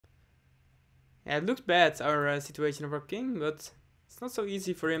Yeah, it looks bad, our situation of our king, but it's not so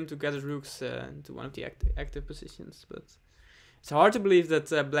easy for him to get his rooks into one of the active positions. But it's hard to believe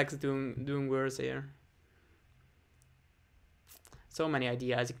that black is doing worse here. So many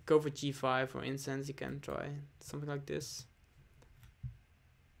ideas. You can go for g5, for instance. You can try something like this.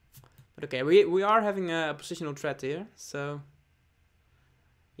 But okay, we are having a positional threat here, so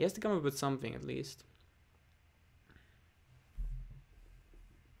he has to come up with something at least.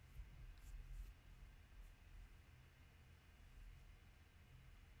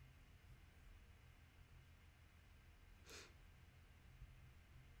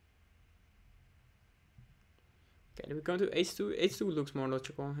 Okay, then we go to h2. h2 looks more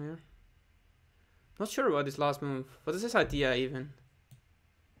logical here. Not sure about this last move. What is his idea even?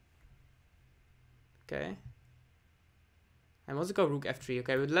 Okay. And wants to go rook f3.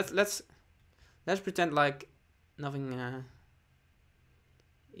 Okay, but let's pretend like nothing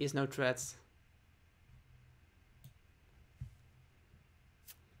is no threats.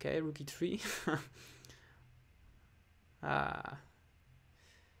 Okay, rook e3. Ah.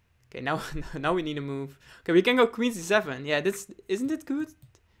 Okay, now we need a move. Okay, we can go queen c7. Yeah, this isn't it good?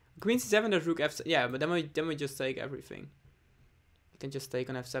 Queen c7, there's rook f7. Yeah, but then we just take everything. We can just take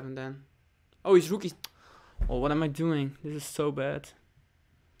on f7 then. Oh, he's rook e. Oh, what am I doing? This is so bad.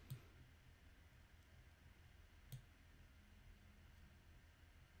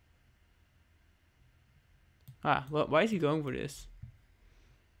 Ah, well, why is he going for this?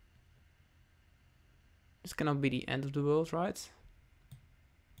 This cannot be the end of the world, right?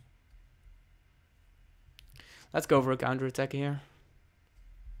 Let's go for a counter-attack here.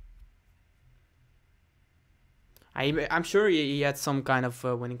 I'm sure he had some kind of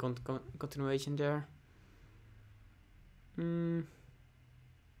winning continuation there. Okay,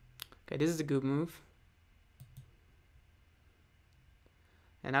 this is a good move.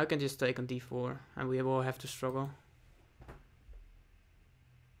 And now I can just take on d4, and we will have to struggle.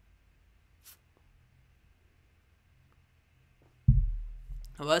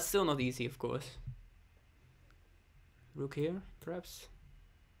 Well, it's still not easy, of course. Rook here, perhaps.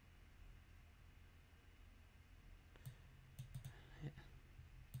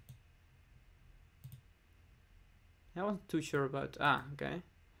 I wasn't too sure about. Ah, okay.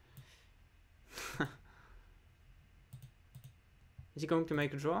 Is he going to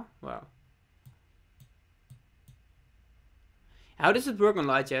make a draw? Wow. How does it work on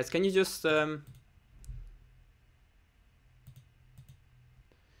light chats? Can you just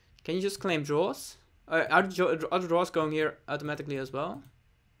claim draws? Are the draws going here automatically as well?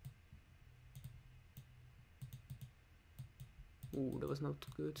 Ooh, that was not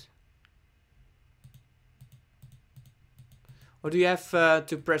good. Or do you have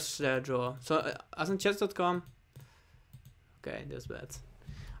to press draw? So asanchess.com. Okay, that's bad.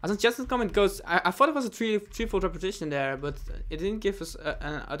 Asanchess.com, it goes. I thought it was a threefold repetition there, but it didn't give us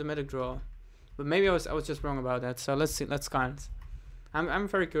an automatic draw. But maybe I was just wrong about that. So let's see. Let's count. I'm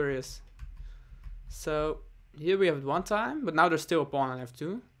very curious. So here we have it one time, but now there's still a pawn on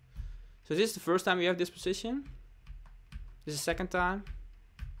f2. So this is the first time we have this position. This is the second time.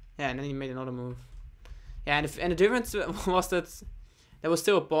 Yeah, and then he made another move. Yeah, and the difference was that there was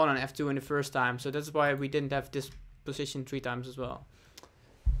still a pawn on f2 in the first time, so that's why we didn't have this position 3 times as well.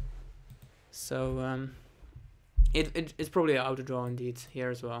 So it's probably an auto draw indeed here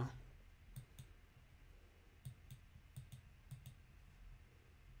as well.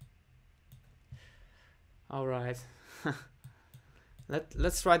 All right,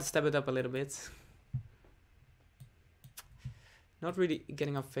 let's try to step it up a little bit. Not really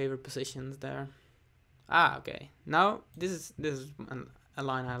getting our favorite positions there. Ah, okay. Now this is a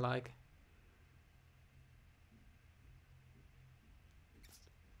line I like.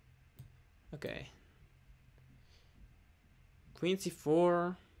 Okay. Queen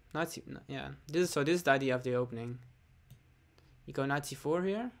c4, knight c. Yeah, this is the idea of the opening. You go knight c4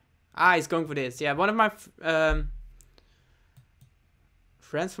 here. Ah, he's going for this. Yeah, one of my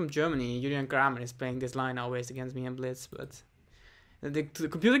friends from Germany, Julian Kramer, is playing this line always against me in Blitz, but the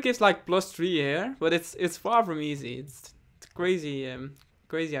computer gives like +3 here, but it's far from easy. It's crazy,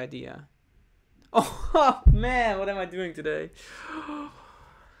 crazy idea. Oh man, what am I doing today?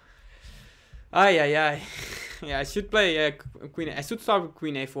 Ay. Yeah, I should play queen. I should start with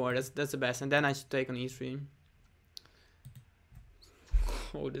queen a4. That's the best, and then I should take on e3.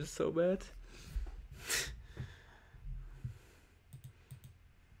 Oh, this is so bad.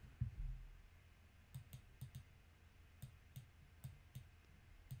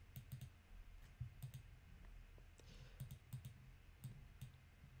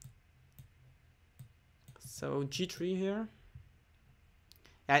 So g3 here.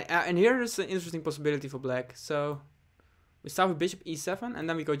 And here is an interesting possibility for black. So we start with bishop e7 and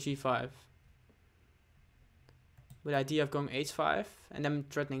then we go g5. With the idea of going h5 and then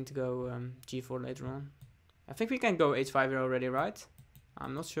threatening to go g4 later on. I think we can go h5 here already, right?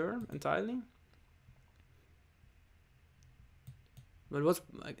 I'm not sure entirely. But what's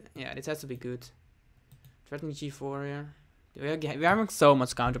like, yeah, this has to be good. Threatening g4 here. We're having so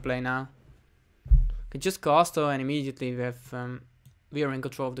much counterplay now. Can just castle and immediately we are in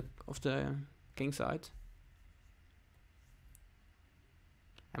control of the king side.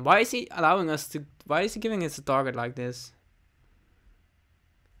 And why is he allowing us to? Why is he giving us a target like this?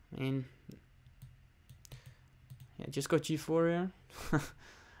 I mean, yeah, just go g4 here.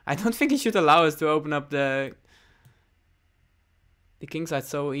 I don't think he should allow us to open up the king side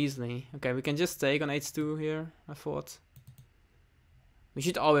so easily. Okay, we can just take on h2 here. I thought we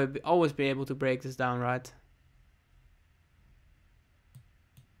should always be able to break this down, right?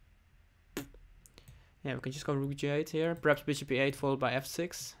 Yeah, we can just go rook g8 here. Perhaps bishop e8 followed by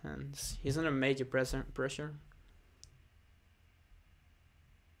f6. And he's under major pressure.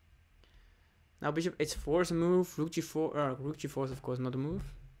 Now bishop h4 is a move. Rook g4 is of course not a move.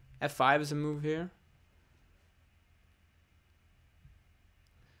 f5 is a move here.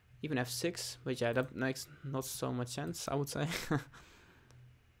 Even f6, but yeah, that makes not so much sense, I would say.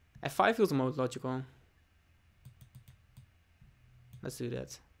 f5 feels the most logical. Let's do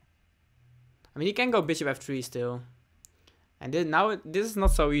that. I mean, you can go bishop f3 still. And then now this is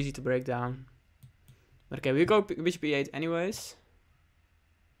not so easy to break down. But okay, we go bishop e8 anyways.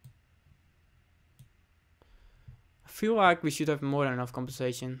 I feel like we should have more than enough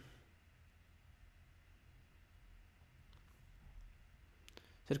compensation.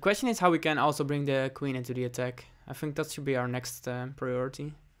 So the question is how we can also bring the queen into the attack. I think that should be our next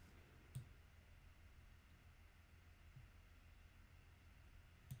priority.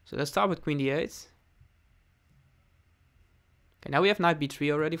 So let's start with queen d8. Okay, now we have knight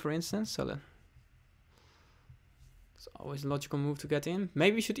b3 already, for instance. So it's always a logical move to get in.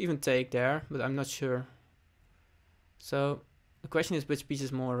 Maybe we should even take there, but I'm not sure. So the question is which piece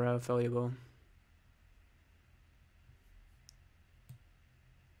is more valuable.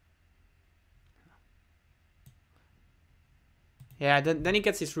 Yeah, then he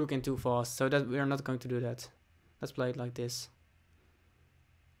gets his rook in too fast, so that we are not going to do that. Let's play it like this.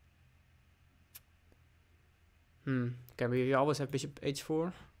 Okay, we always have bishop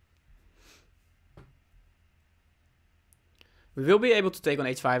h4. We will be able to take on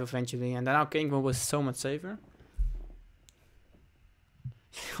h5 eventually, and then our king will be so much safer.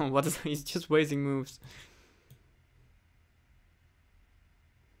 What is he's just wasting moves.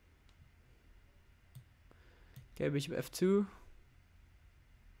 Okay, bishop f2.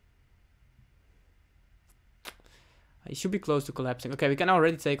 He should be close to collapsing. Okay, we can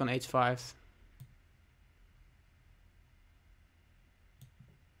already take on h5.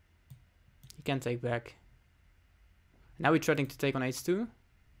 He can take back. Now we're trying to take on h2.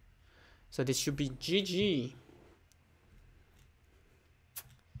 So this should be GG.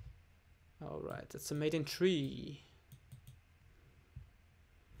 Alright, that's a mate in 3.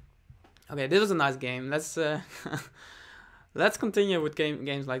 Okay, this was a nice game. Let's let's continue with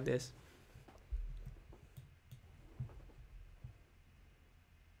games like this.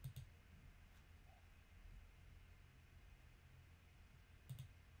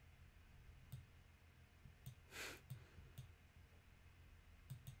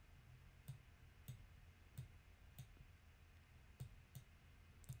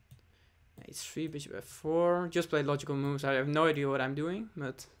 h3, bishop f4. Just play logical moves. I have no idea what I'm doing,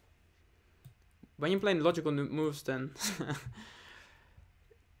 but when you're playing logical moves, then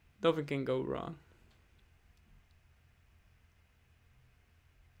nothing can go wrong.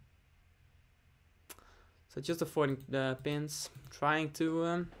 So just avoiding the pins, trying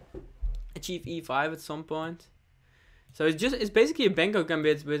to achieve e5 at some point. So it's basically a Benko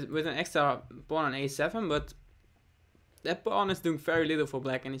gambit with an extra pawn on a7, but that pawn is doing very little for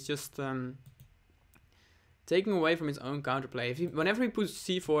black, and it's just taking away from his own counterplay. Whenever he puts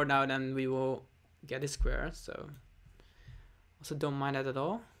c4 now, then we will get his square. So also don't mind that at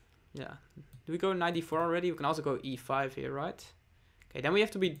all. Yeah. Do we go knight d4 already? We can also go e5 here, right? Okay, then we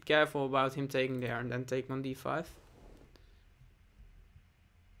have to be careful about him taking there and then taking on d5.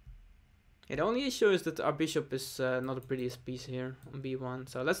 Yeah, the only issue is that our bishop is not the prettiest piece here on b1.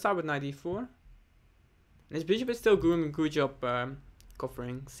 So let's start with knight d4. And his bishop is still doing a good job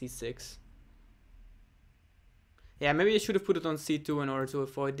covering c6. Yeah, maybe I should have put it on c2 in order to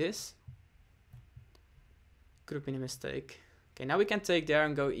avoid this. Could have been a mistake. Okay, now we can take there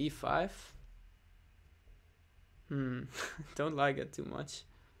and go e5. Don't like it too much.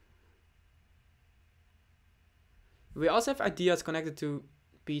 We also have ideas connected to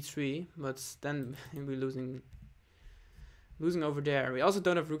b3, but then we're losing over there. We also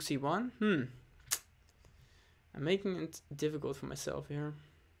don't have rook c1. I'm making it difficult for myself here.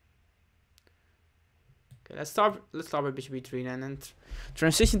 Okay, let's start with bishop b3 then, and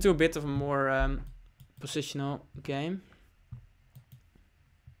transition to a bit of a more positional game.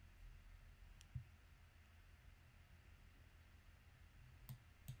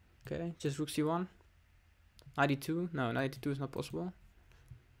 Okay, just rook c1. Knight e2. No, knight e2 is not possible.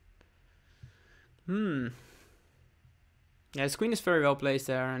 Yeah, his queen is very well placed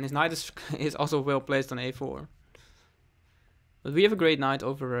there, and his knight is also well placed on a4. But we have a great knight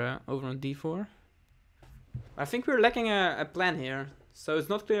over on d4. I think we're lacking a plan here, so it's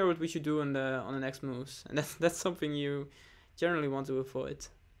not clear what we should do on the next moves, and that's something you generally want to avoid.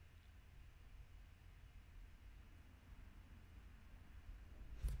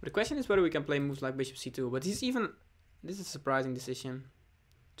 But the question is whether we can play moves like bishop c2, but this is a surprising decision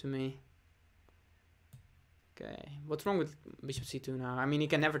to me. Okay, what's wrong with bishop c2 now? I mean, he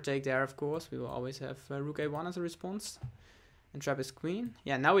can never take there, of course. We will always have rook a1 as a response and trap his queen.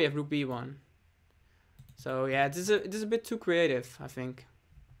 Yeah, now we have rook b1. So yeah, this is a bit too creative, I think.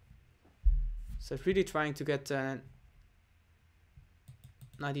 So it's really trying to get knight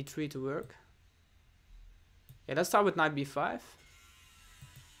e3 to work. Yeah, let's start with knight b5.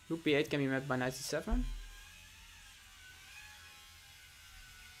 Rook b8 can be met by knight c7.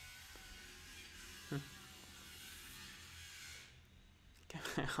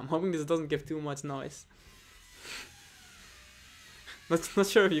 I'm hoping this doesn't give too much noise. Not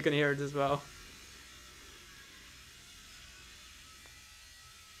sure if you can hear it as well.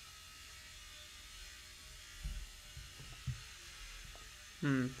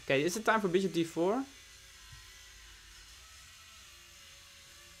 Okay, is it time for bishop d4?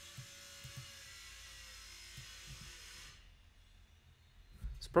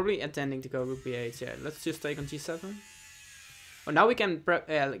 It's probably intending to go rook b8. Yeah, let's just take on g7. Oh, now we can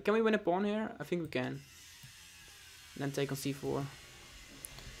can we win a pawn here? I think we can. And then take on c4.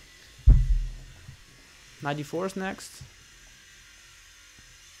 Knight d4 is next.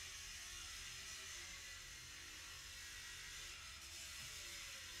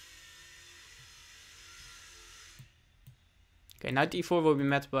 Okay, knight e4 will be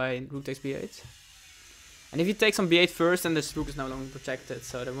met by rook takes b8. And if he takes on b8 first, then this rook is no longer protected,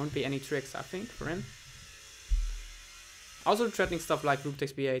 so there won't be any tricks, I think, for him. Also threatening stuff like rook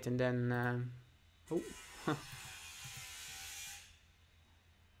takes b8 and then... oh.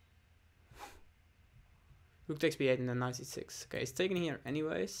 Rook takes b8 and then knight c6. Okay, it's taken here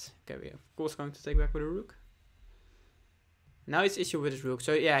anyways. Okay, we are of course going to take back with a rook. Now it's issue with his rook.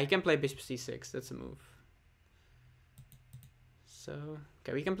 So yeah, he can play bishop c6. That's a move. So,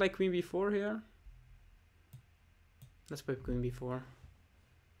 okay, we can play queen b4 here. Let's play queen b4.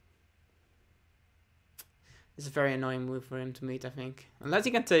 It's a very annoying move for him to meet, I think. Unless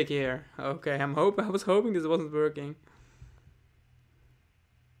he can take here. Okay, I was hoping this wasn't working.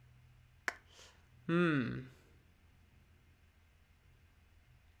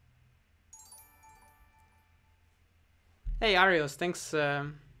 Hey Arios, thanks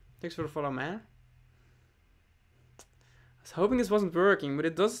for the follow, man. I was hoping this wasn't working, but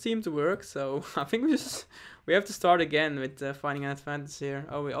it does seem to work, so I think we have to start again with finding an advantage here.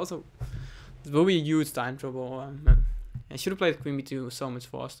 Oh, we also... It will be a huge time trouble. I should have played queen b2 so much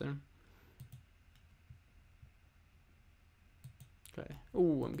faster. Okay.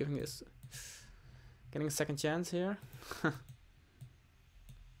 Ooh, I'm getting a second chance here.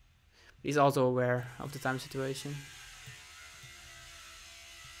 He's also aware of the time situation.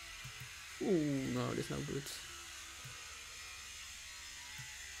 Ooh, no, this is no good.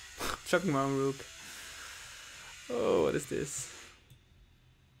 Trapping my own rook. Oh, what is this?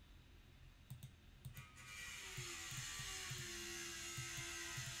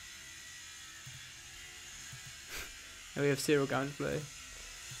 And we have 0 counterplay.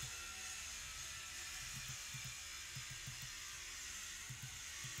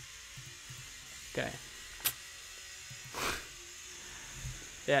 Okay.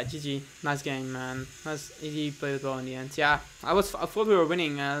 Yeah, GG. Nice game, man. Nice. He played it well in the end. Yeah, I thought we were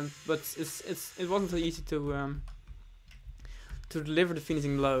winning, but it wasn't so easy to deliver the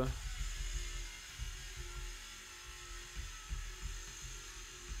finishing blow.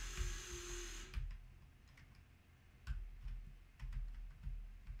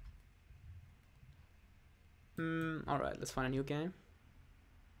 Alright, let's find a new game.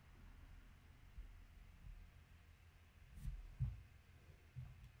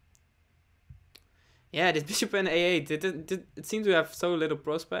 Yeah, this bishop and a8, it seemed to have so little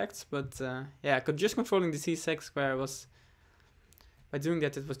prospects, but yeah, just controlling the c6 square was, by doing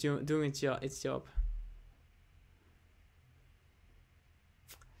that, it was doing its job.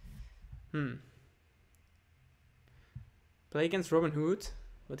 Play against Robin Hood,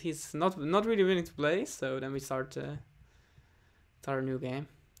 but he's not really willing to play, so then we start a new game.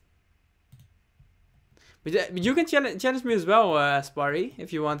 But you can challenge me as well, Sparry,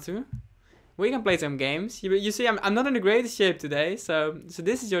 if you want to. We can play some games. You see, I'm not in the greatest shape today, so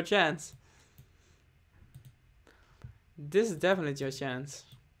this is your chance. This is definitely your chance.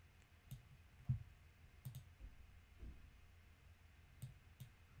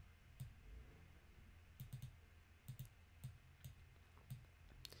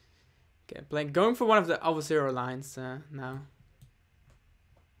 Okay, going for one of the Alpha Zero lines now.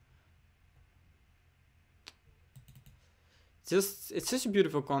 It's such a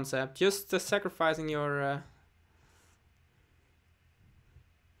beautiful concept. Just sacrificing your.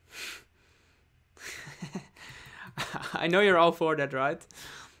 I know you're all for that, right?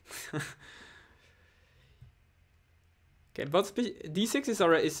 Okay, but d6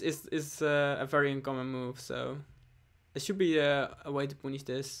 is a very uncommon move, so there should be a way to punish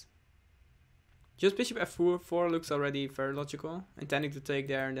this. Just bishop f4 looks already very logical. Intending to take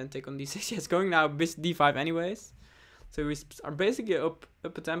there and then take on d6. It's going now bishop d5 anyways. So we are basically up a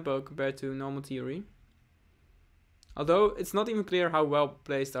tempo compared to normal theory. Although it's not even clear how well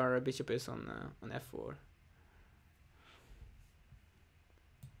placed our bishop is on f4.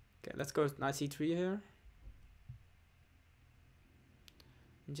 Okay, let's go knight c3 here.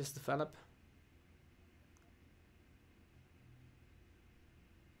 And just develop.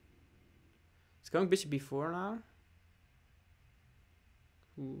 It's going bishop b4 now.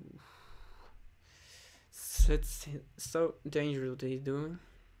 Ooh. It's so dangerous what he's doing.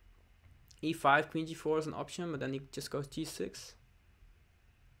 e5, queen g4 is an option, but then he just goes g6.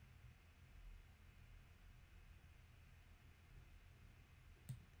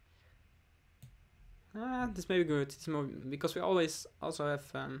 This may be good. It's more because we always also have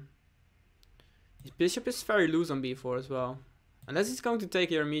his bishop is very loose on b4 as well. Unless he's going to take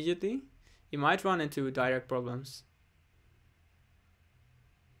here immediately, he might run into direct problems.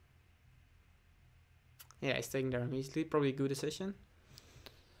 Yeah, he's taking there immediately. Probably a good decision.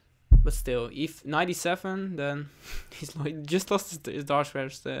 But still, if knight e7, then he's just lost his dark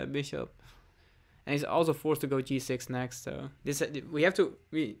squares bishop, and he's also forced to go g6 next. So this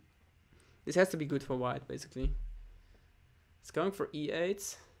this has to be good for white, basically. It's going for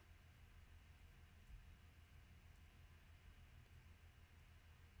e8.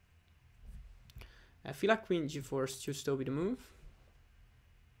 I feel like queen g4 should still be the move.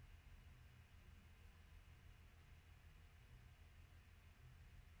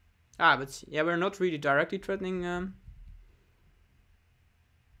 But yeah, we're not really directly threatening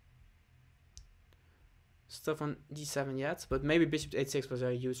stuff on d7 yet, but maybe bishop h6 was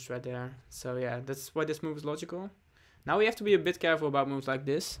a huge threat there. So yeah, that's why this move is logical. Now we have to be a bit careful about moves like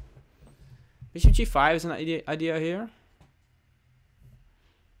this. Bishop g5 is an idea here.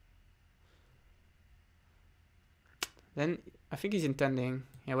 Then I think he's intending.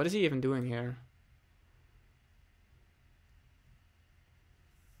 Yeah, what is he even doing here?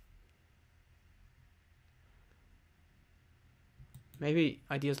 Maybe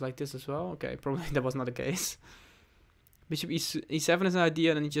ideas like this as well. Okay, probably that was not the case. Bishop e7 is an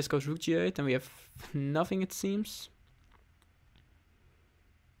idea, then he just goes rook g8, and we have nothing, it seems.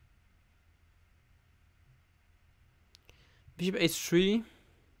 Bishop h3.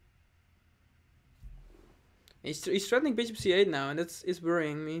 He's threatening bishop c8 now, and it's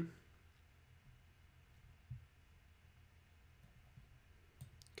worrying me.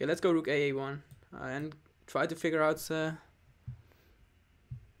 Okay, let's go rook a1 and try to figure out.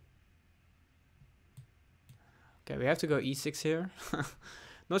 Okay, we have to go e6 here.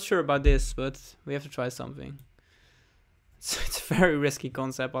 Not sure about this, but we have to try something. It's a very risky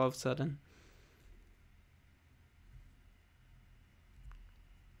concept all of a sudden.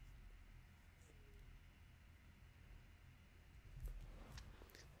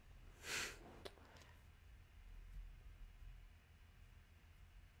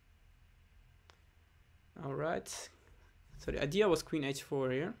 Alright. So the idea was queen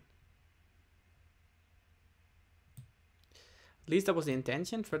h4 here. At least that was the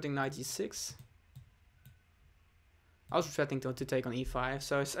intention, threatening knight g6. Also threatening to take on e5,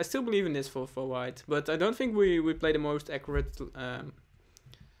 so I still believe in this for white, but I don't think we play the most accurate on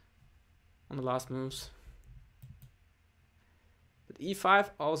the last moves. But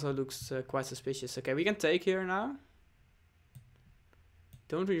e5 also looks quite suspicious. Okay, we can take here now.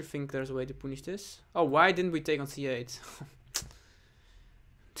 don't really think there's a way to punish this. Oh, why didn't we take on c8?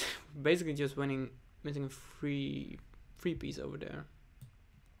 Basically just missing a free piece over there.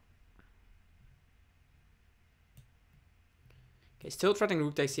 Okay, still threatening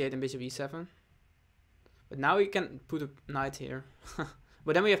rook takes c8 and bishop e7. But now we can put a knight here.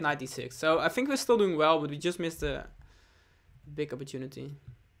 But then we have knight d6. So I think we're still doing well, but we just missed a big opportunity.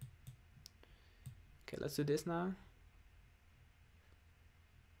 Okay, let's do this now.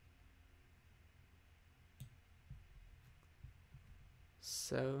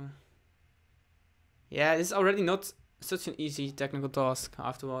 So yeah, this is already not such an easy technical task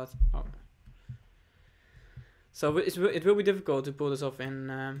afterward. Oh. So it will be difficult to pull this off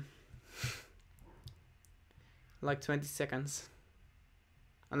in like 20 seconds.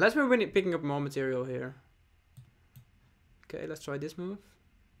 Unless we're picking up more material here. Okay, let's try this move.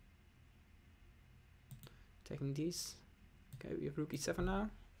 Taking these. Okay, we have rook e7 now.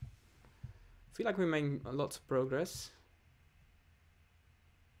 I feel like we're making lots of progress.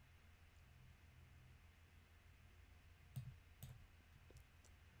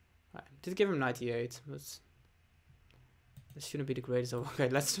 Right, did give him knight e8, but this shouldn't be the greatest. Okay,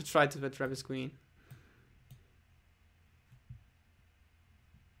 let's try to trap his queen.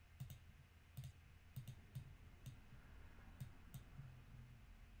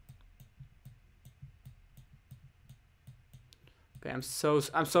 Okay, I'm so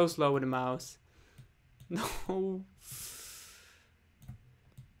slow with the mouse. No.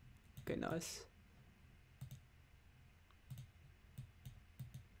 Okay, nice.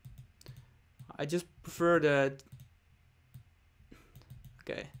 I just prefer the.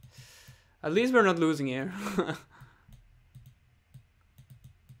 Okay. At least we're not losing here.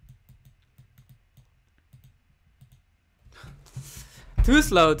 Too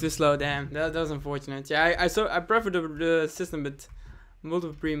slow, damn. That was unfortunate. Yeah, I prefer the system with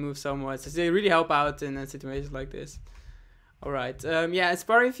multiple pre-moves so much. They really help out in situations like this. Alright, yeah,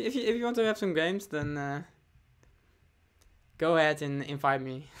 Spar, if you want to have some games, then go ahead and invite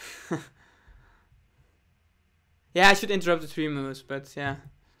me. Yeah, I should interrupt the 3 moves, but yeah.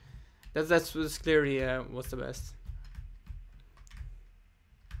 That's clearly what's the best.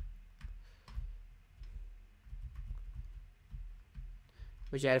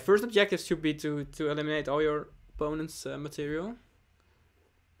 But yeah, the first objective should be to eliminate all your opponent's material.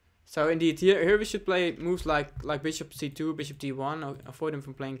 So indeed, here we should play moves like bishop c2, bishop d1, avoid them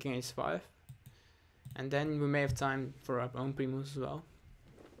from playing king h5. And then we may have time for our own pre-moves as well.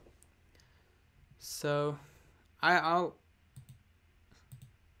 So I'll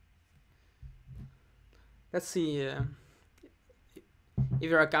let's see if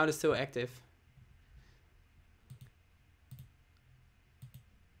your account is still active.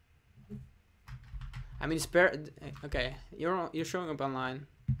 I mean, spare. Okay, you're showing up online.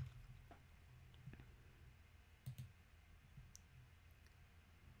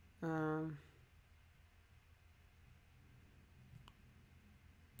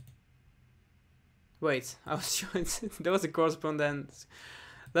 Wait, I was showing. There was a correspondence.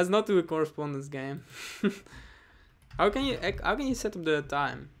 Let's not do a correspondence game. How can you set up the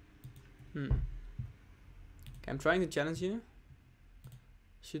time? Okay, I'm trying to challenge you.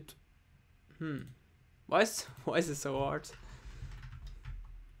 Should. Why is it so hard?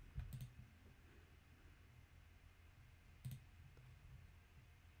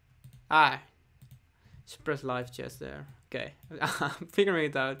 Should press live chess there. Okay, I'm figuring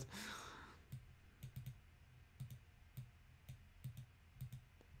it out.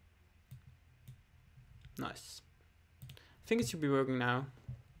 Nice. I think it should be working now.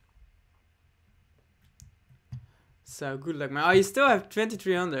 So good luck, man. Oh, you still have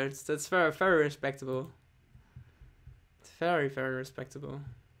 2300. That's very, very respectable. It's very, very respectable.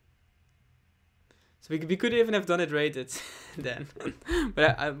 So we could even have done it rated then.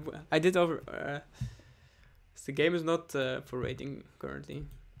 But I did over. So the game is not for rating currently.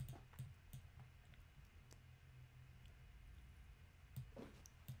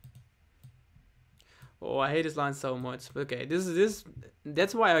 Oh, I hate this line so much. But okay,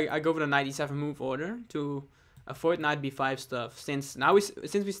 that's why I go for the knight e7 move order to avoid knight b5 stuff. Since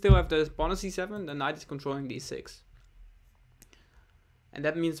we still have the pawn on c7, the knight is controlling d6, and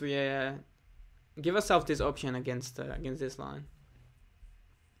that means we give ourselves this option against this line.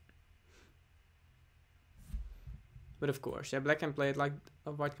 But of course, yeah, black can play it like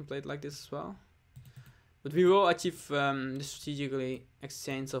white can play it like this as well. But we will achieve the strategically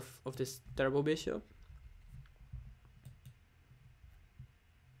exchange of this terrible bishop.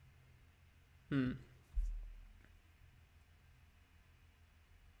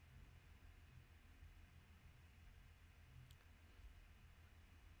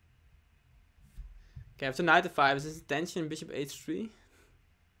 Okay, after knight f5, is this tension bishop h3?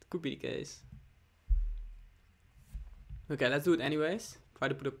 It could be the case. Okay, let's do it anyways. Try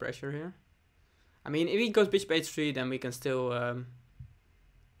to put up pressure here. I mean, if he goes bishop h3, then we can still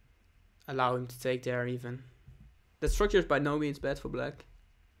allow him to take there even. The structure is by no means bad for black.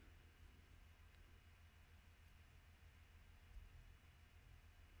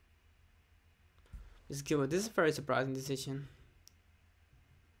 This is a very surprising decision.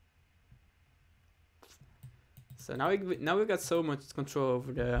 So now we got so much control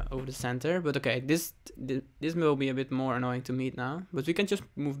over the center, but okay, this will be a bit more annoying to meet now. But we can just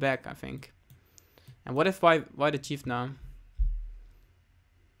move back, I think. And what if white achieved now?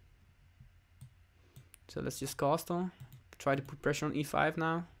 So let's just castle. Try to put pressure on e5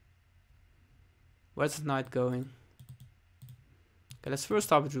 now. Where's the knight going? Okay, let's first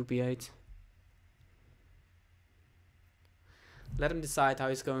start with rook b8. Let him decide how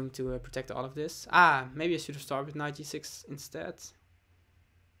he's going to protect all of this. Ah, maybe I should have started with knight g6 instead.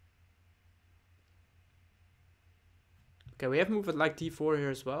 Okay, we have moved with like d4 here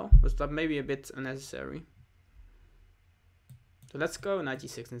as well, but that may be a bit unnecessary. So let's go knight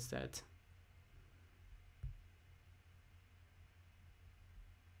g6 instead.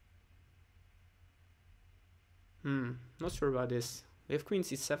 Not sure about this. We have queen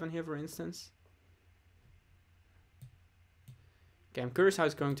c7 here, for instance. Okay, I'm curious how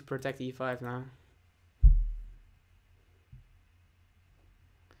it's going to protect e5 now. I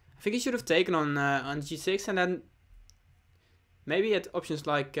think he should have taken on g6 and then maybe had options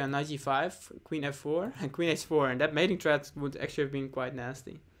like knight g5, queen f4 and queen h4, and that mating threat would actually have been quite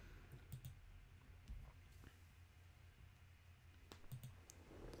nasty.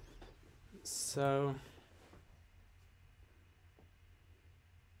 So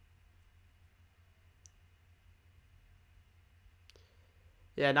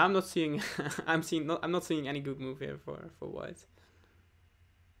yeah, now I'm not seeing I'm not seeing any good move here for white.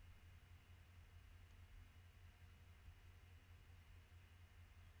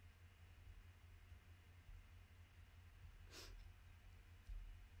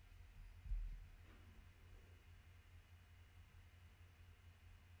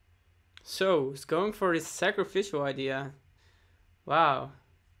 So he's going for his sacrificial idea. Wow.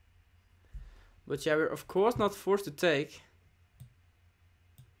 But yeah, we're of course not forced to take.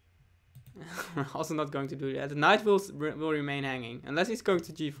 We're also not going to do that. The knight will remain hanging unless he's going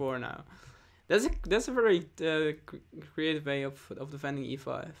to g4 now. That's a very creative way of defending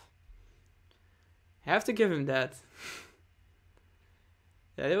e5. Have to give him that.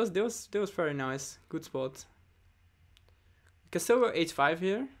 Yeah, that was very nice. Good spot. You can still go h5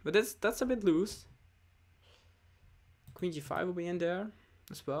 here, but that's a bit loose. Queen g5 will be in there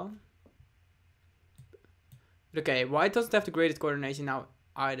as well. But okay, white doesn't have the greatest coordination now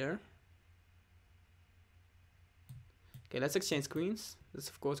either. Okay, let's exchange queens. That's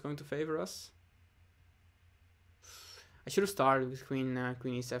of course going to favor us. I should have started with queen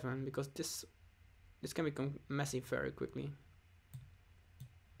e7 because this can become messy very quickly.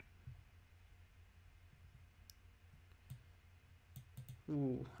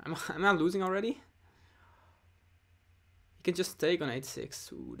 Ooh, am I losing already? You can just take on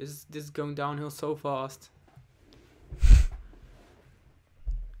h6. Ooh, this is going downhill so fast.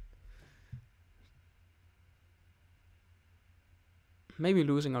 Maybe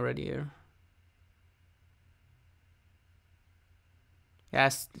losing already here.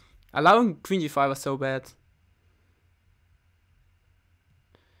 Yes, allowing queen g5 was so bad.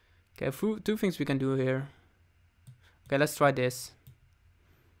 Okay, two things we can do here. Okay, let's try this.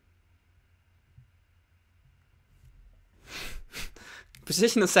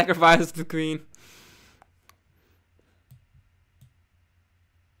 Positional sacrifice of the queen.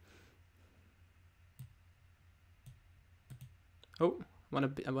 Oh,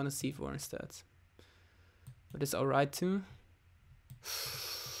 I wanna c4 instead. But it's alright too.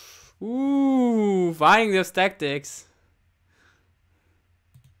 Ooh, vying those tactics.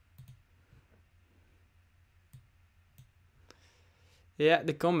 Yeah,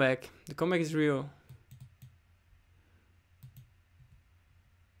 the comeback. The comeback is real.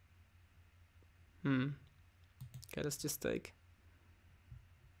 Okay, let's just take.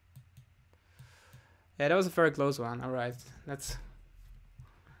 Yeah, that was a very close one. Alright, let's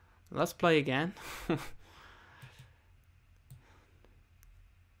play again.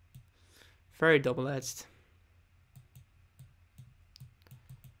 Very double-edged.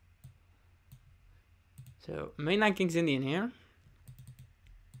 So, mainline King's Indian here.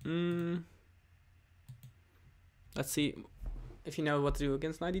 Let's see if you know what to do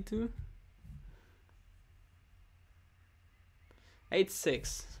against 92.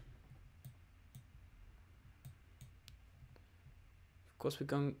 8-6. course we're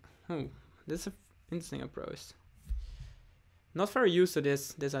going... Oh, this is an interesting approach. Not very used to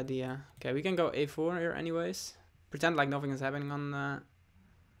this idea. Okay, we can go a4 here anyways. Pretend like nothing is happening on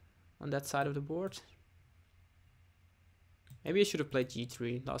that side of the board. Maybe I should have played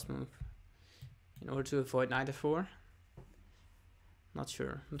g3 last move in order to avoid knight f4. Not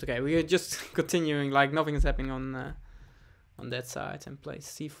sure. But okay, we are just continuing like nothing is happening on that side, and play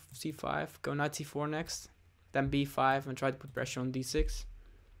c5, go knight c4 next, then b5 and try to put pressure on d6.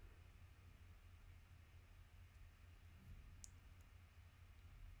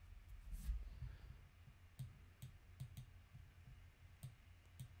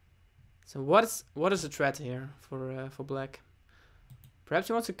 So what is the threat here for black? Perhaps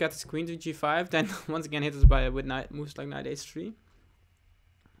he wants to get his queen to g5, then once again hit us with moves like knight h3.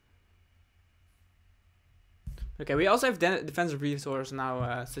 Okay, we also have defensive resources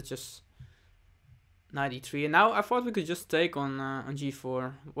now, such as knight e3, and now I thought we could just take on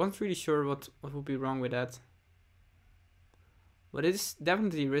g4. Wasn't really sure what would be wrong with that, but it is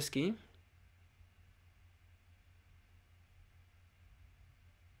definitely risky.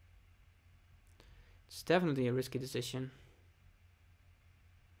 It's definitely a risky decision.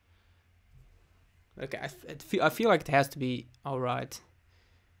 Okay, I feel like it has to be alright.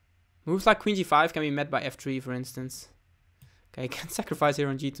 Moves like queen g5 can be met by f3, for instance. Okay, can sacrifice here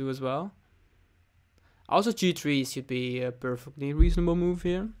on g2 as well. Also g3 should be a perfectly reasonable move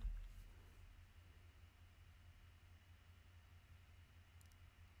here.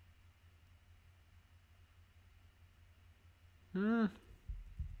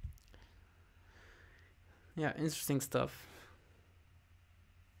 Yeah, interesting stuff.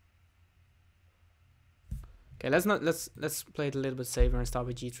 Okay, let's play it a little bit safer and start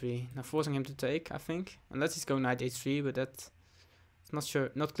with g3. Now forcing him to take, I think. Unless he's going knight h3, but that's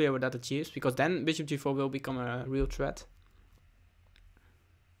not clear what that achieves, because then bishop g4 will become a real threat.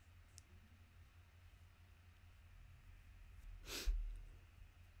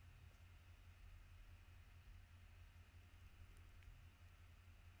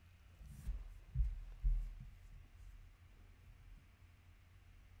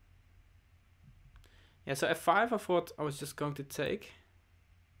 Yeah, so f5 I thought I was just going to take.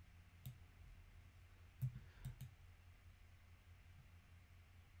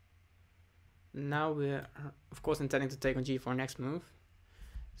 Now we're of course intending to take on g4 next move.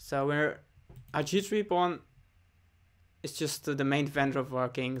 So our g3 pawn is just the main defender of our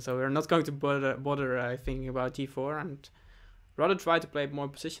king, so we're not going to bother thinking about g4 and rather try to play it more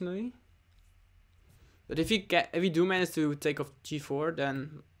positionally. But if we do manage to take off g4,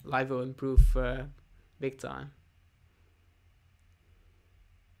 then life will improve big time.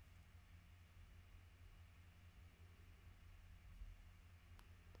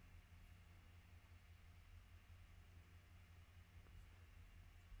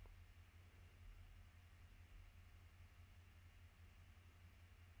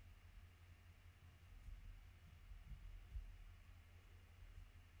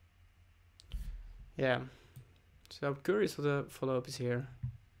 Yeah, so I'm curious what the follow-up is here.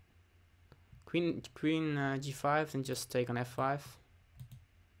 Queen g5 and just take on f5. I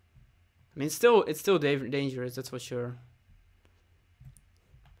mean, it's still dangerous, that's for sure.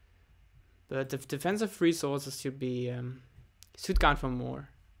 But the defensive resources should count for more.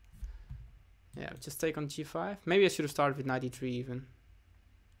 Yeah, just take on g5. Maybe I should have started with knight e3 even.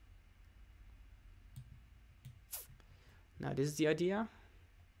 Now this is the idea.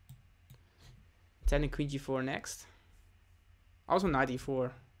 Then queen g4 next. Also knight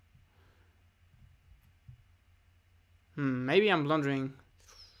e4. Maybe I'm blundering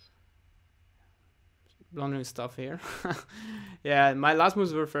stuff here. Yeah, my last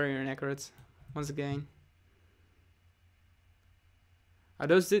moves were very inaccurate once again.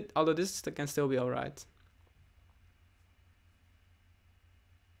 Although this can still be alright.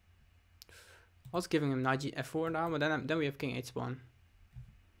 I was giving him knight f4 now, but then we have king h1.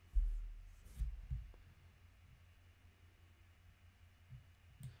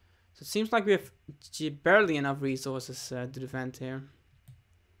 So it seems like we have barely enough resources to defend here.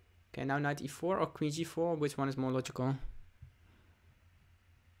 Okay, now knight e4 or queen g4, which one is more logical?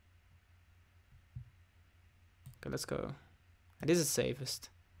 Okay, let's go. And this is safest.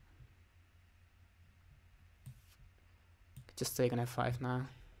 Just take an f5 now.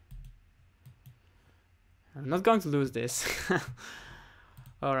 I'm not going to lose this.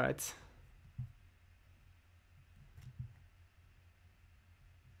 Alright.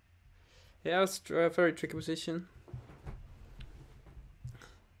 Yeah, it's a very tricky position.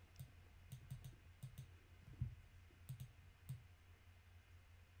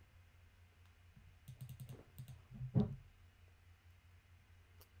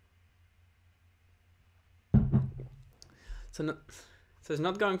 So so it's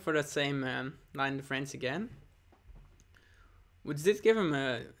not going for that same line defense again, which did give him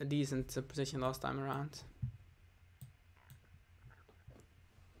a decent position last time around.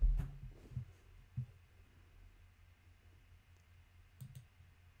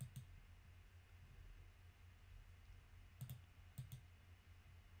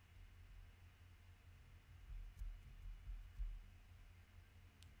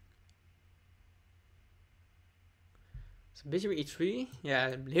 So bishop e3,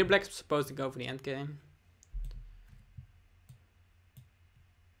 yeah, here black's supposed to go for the endgame.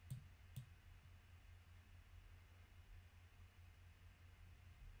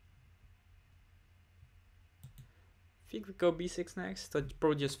 I think we go b6 next, so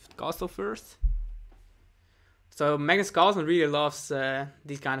probably just castle first. So Magnus Carlsen really loves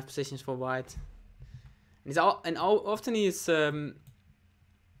these kind of positions for white. And often he's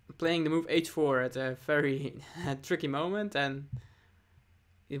playing the move h4 at a very tricky moment, and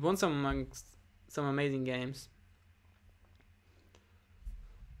he won some amazing games.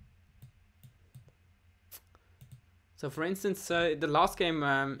 So for instance, the last game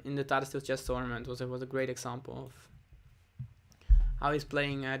in the Tata Steel Chess Tournament was a great example of how he's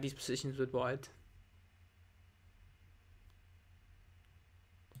playing these positions with white.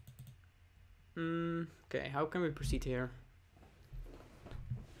 Okay, how can we proceed here?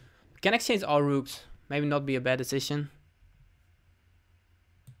 We can exchange all rooks. Maybe not be a bad decision.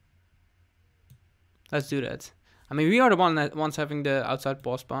 Let's do that. I mean, we are the ones having the outside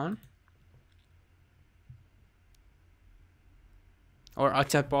pawn pawn. Or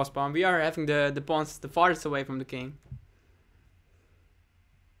outside pawn pawn. We are having the pawns the farthest away from the king.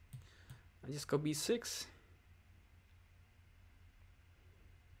 I just go b6.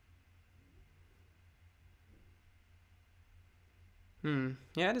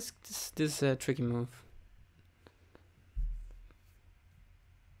 Yeah, this is a tricky move.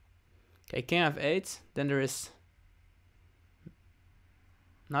 Okay, king f8. Then there is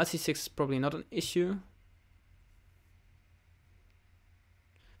knight c6 is probably not an issue.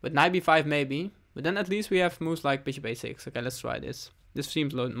 But knight b5 maybe. But then at least we have moves like bishop a6. Okay, let's try this. This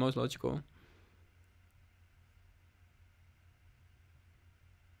seems most logical.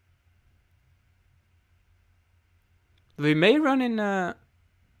 We may run into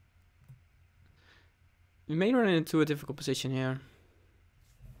a difficult position here.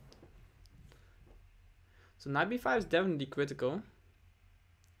 So knight b5 is definitely critical.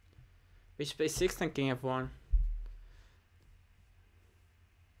 Bishop a6 then king f1.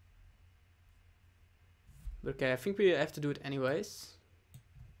 But okay, I think we have to do it anyways.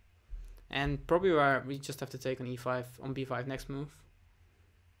 And probably we just have to take on e5 on b5 next move.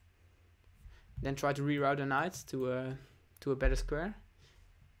 Then try to reroute the knight to a better square.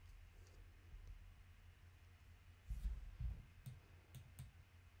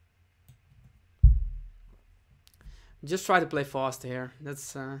 Just try to play fast here.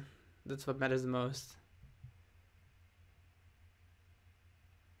 That's what matters the most.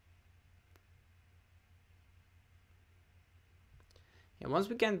 Yeah, once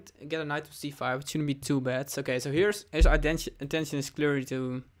we can get a knight to c5, it shouldn't be too bad. So, okay, so here's our intention is clearly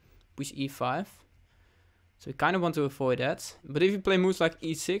to push e5. So we kind of want to avoid that. But if you play moves like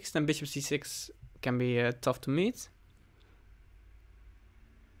e6, then bishop c6 can be tough to meet.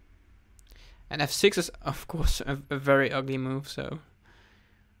 And f6 is, of course, a very ugly move, so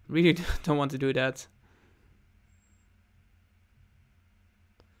really don't want to do that.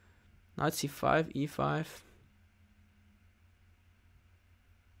 Knight c5, e5.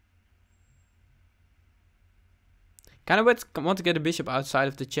 Kind of want to get a bishop outside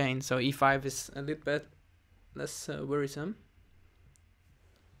of the chain, so e5 is a little bit less worrisome.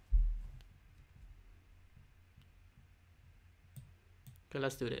 Okay,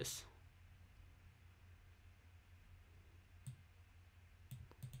 let's do this.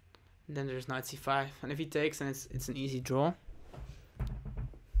 And then there's knight c5, and if he takes, then it's an easy draw.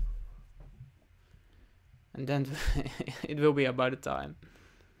 And then it will be about the time.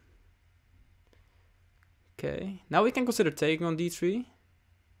 Okay, now we can consider taking on d3.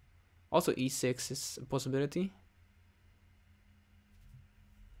 Also e6 is a possibility.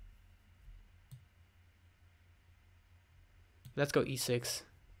 Let's go e6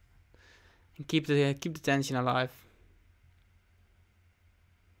 and keep the tension alive.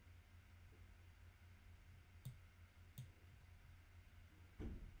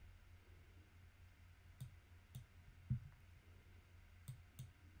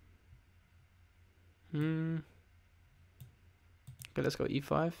 Okay, let's go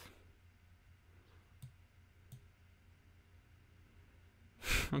e5.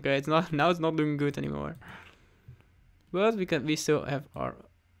 Okay, it's not looking good anymore. But we still have our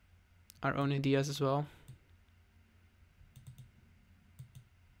own ideas as well.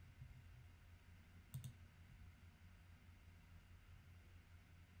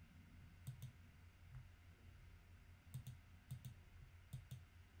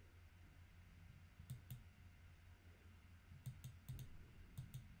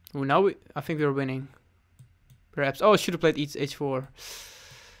 Oh, now I think we're winning. Perhaps. Oh, I should have played h4.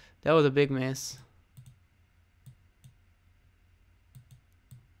 That was a big miss.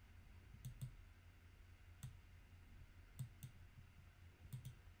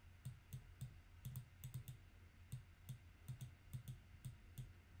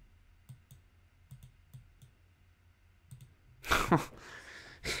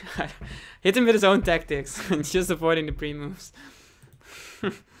 Hit him with his own tactics, just avoiding the pre-moves.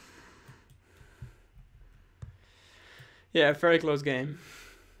 Yeah, very close game.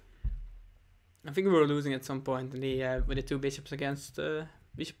 I think we were losing at some point in the with the two bishops against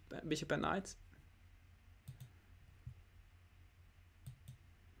bishop and knight.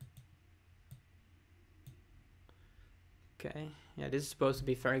 Okay, yeah, this is supposed to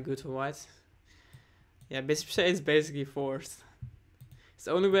be very good for white. Yeah, bishop c is basically forced. It's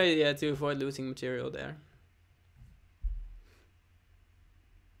the only way to avoid losing material there.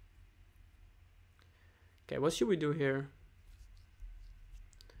 Okay, what should we do here?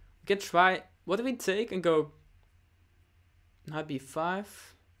 We can try. What do we take and go knight b5?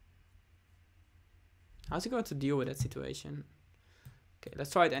 How's he going to deal with that situation? Okay, let's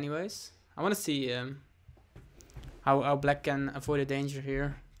try it anyways. I want to see how black can avoid a danger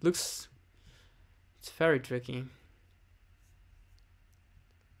here. It's very tricky.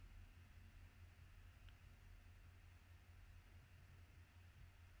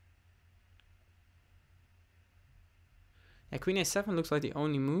 Yeah, queen a7 looks like the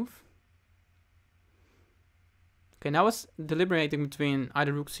only move. Okay, now it's deliberating between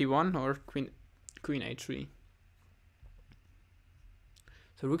either rook c1 or queen a3.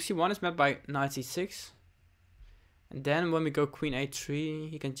 So rook c1 is met by knight c6. And then when we go queen a3,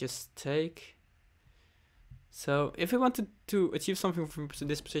 he can just take. So if we wanted to achieve something from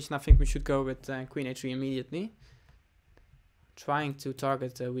this position, I think we should go with queen a3 immediately. Trying to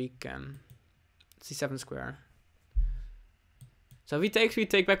target the weak c7 square. So if we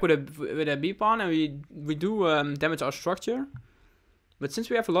take back with a b pawn, and we do damage our structure. But since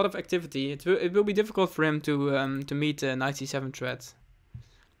we have a lot of activity, it will be difficult for him to meet the knight c7 threat.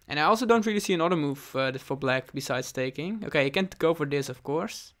 And I also don't really see another move for black besides taking. Okay, he can't go for this, of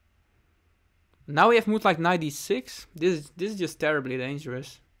course. Now we have moved like knight d6. This is just terribly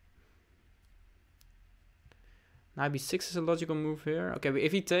dangerous. Knight b6 is a logical move here. Okay, but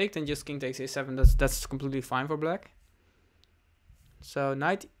if he takes, then just king takes a7. That's completely fine for black. So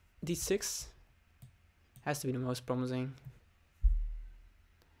knight d6 has to be the most promising.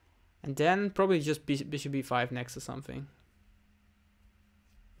 And then probably just bishop b5 next or something.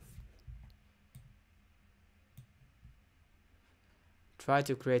 Try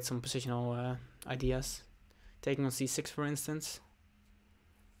to create some positional ideas. Taking on c6 for instance.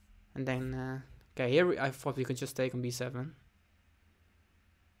 And then, okay, here I thought we could just take on b7.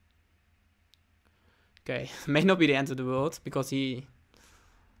 Okay, may not be the end of the world, because he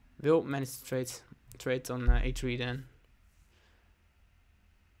will manage to trade on a3 then.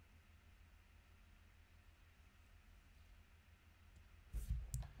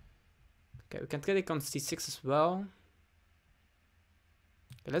 Okay, we can take on c6 as well.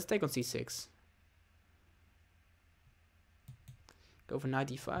 Okay, let's take on c6. Go for knight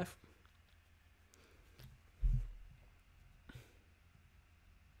d5.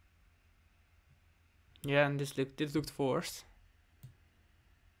 Yeah, and this looked forced.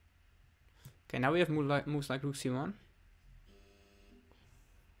 Okay, now we have moves like rook c1.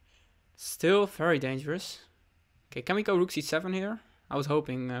 Still very dangerous. Okay, can we go rook c7 here? I was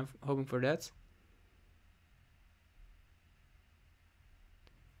hoping for that.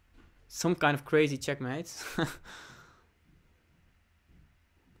 Some kind of crazy checkmate.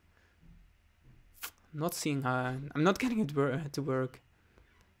 Not seeing how I'm not getting it to work.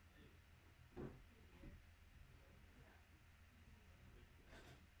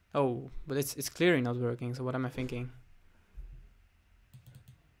 Oh, but it's clearly not working, so what am I thinking?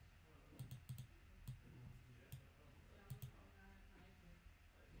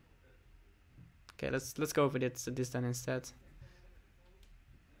 Okay, let's go for this then instead.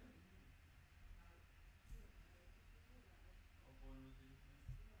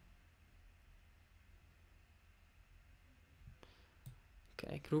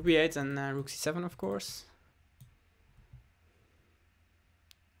 Okay, rook b8 and rook c7 of course.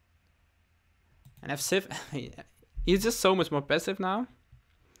 And f6, He's just so much more passive now.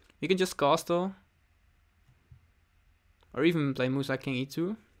 You can just castle. Or even play moves like King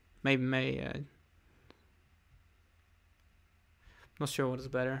E2. Maybe, not sure what is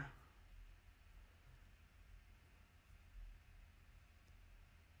better.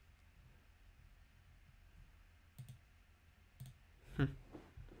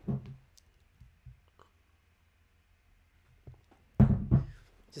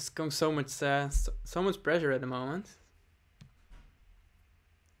 Just going so much pressure at the moment.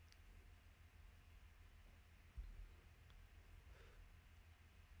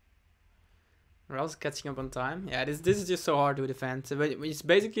 We're also catching up on time. Yeah, this is just so hard to defend. So it's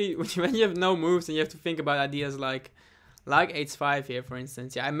basically when you have no moves and you have to think about ideas like h5 here, for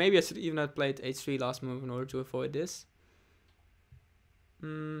instance. Yeah, maybe I should even have played h3 last move in order to avoid this.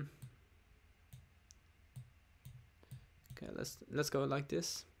 Okay, let's go like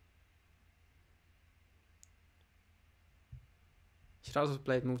this. Should also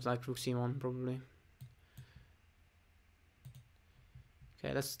play moves like rook c1 probably.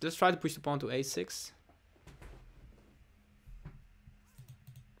 Okay, let's try to push the pawn to a6.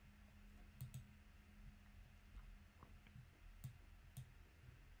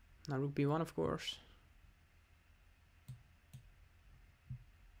 Now rook b1, of course.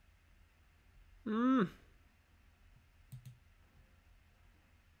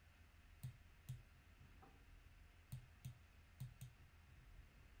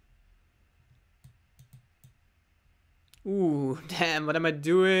 Ooh, damn, what am I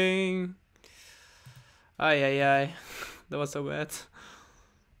doing? Ay. That was so bad.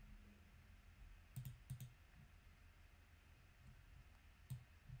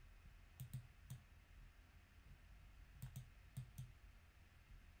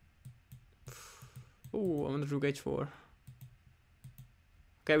 Ooh, I'm on the rook h4.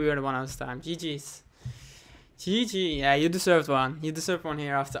 Okay, we were the 1 out of time. GG's. GG. Yeah, you deserved one. You deserved one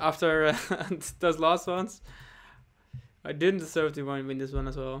here after those last ones. I didn't deserve to win this one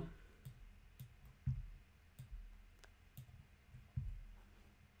as well.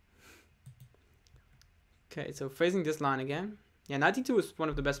 Okay, so facing this line again. Yeah, 92 is one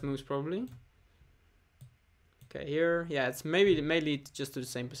of the best moves probably. Okay, here, yeah, it may lead just to the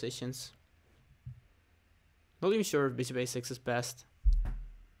same positions. Not even sure if bishop a6 is best.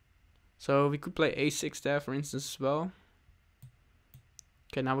 So we could play a6 there, for instance, as well.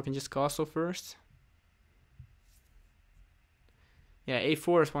 Okay, now we can just castle first. Yeah,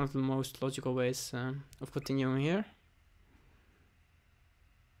 a4 is one of the most logical ways of continuing here.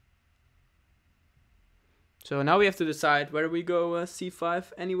 So now we have to decide whether we go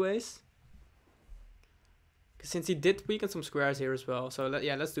c5 anyways. Since he did weaken some squares here as well. So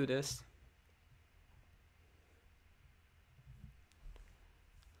yeah, let's do this.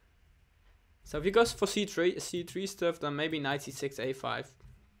 So if he goes for c3 stuff, then maybe knight c6, a5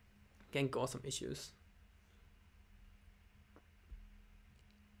 can cause some issues.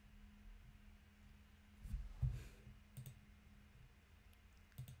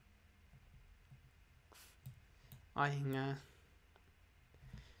 I'm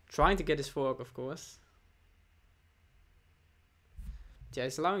trying to get his fork, of course. Yeah,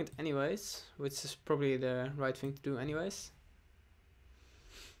 he's allowing it anyways, which is probably the right thing to do anyways.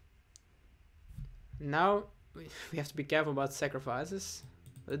 Now we have to be careful about sacrifices.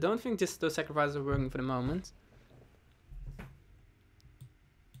 But I don't think those sacrifices are working for the moment.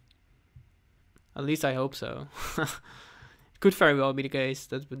 At least I hope so. It could very well be the case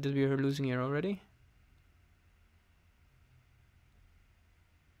that we are losing here already.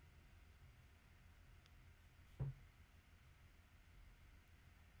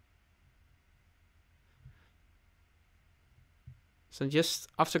 So just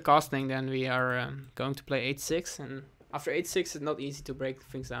after casting, then we are going to play h6, and after h6 it's not easy to break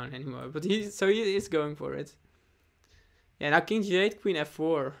things down anymore. But he is going for it. Yeah, now king g8, queen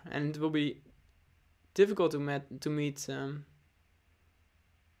f4, and it will be difficult to meet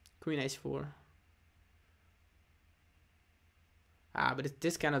queen h4. Ah, but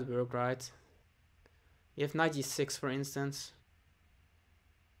this cannot work, right? You have knight g6, for instance.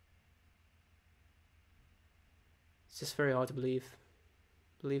 It's just very hard to believe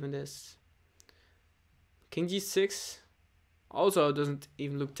in this. King g6 also doesn't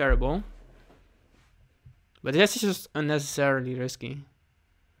even look terrible, but that's just unnecessarily risky.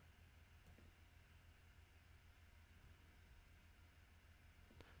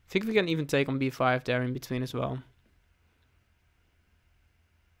 I think we can even take on b5 there in between as well.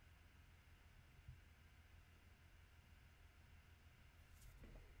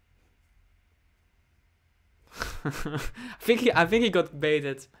 I think he got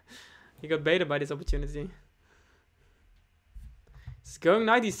baited. He got baited by this opportunity. It's going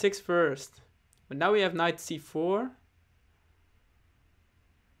knight d6 first. But now we have knight c4.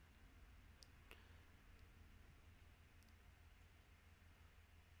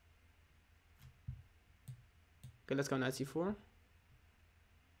 Okay, let's go knight c4.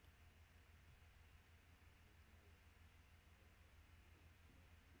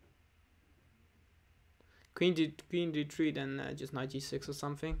 Queen d3, then just knight g6 or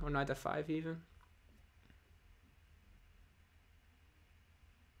something, or knight f5 even.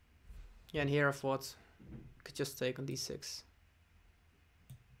 Yeah, and here I thought I could just take on d6.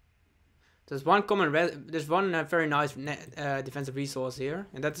 There's one very nice defensive resource here,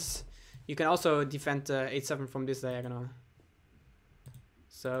 and that is you can also defend h7 from this diagonal.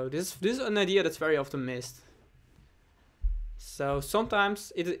 So this is an idea that's very often missed. So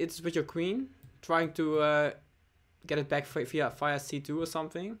sometimes it's with your queen trying to get it back via c2 or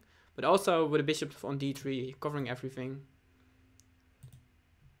something, but also with a bishop on d3 covering everything.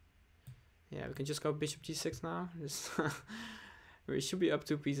 Yeah, we can just go bishop g6 now. We should be up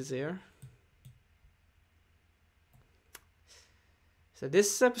 2 pieces here. So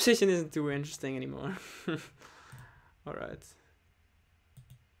this position isn't too interesting anymore. Alright.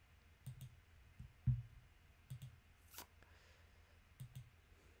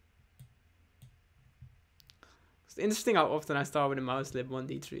 It's interesting how often I start with a mouse slip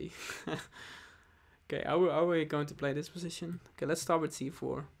 1d3. Okay, are we going to play this position? Okay, let's start with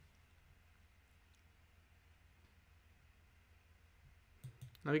c4.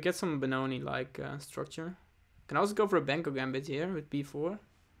 Now we get some Benoni-like structure. Can also go for a Benko gambit here with b4.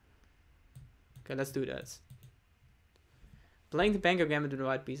 Okay, let's do that. Playing the Benko gambit with the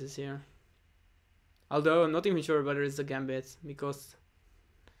white pieces here. Although I'm not even sure whether it's a gambit, because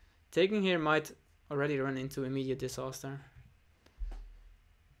taking here might already run into immediate disaster.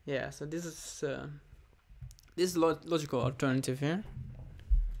 Yeah, so this is logical alternative here.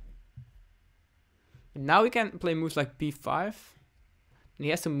 And now we can play moves like b5. And he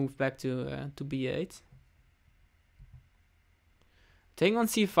has to move back to b8. Taking on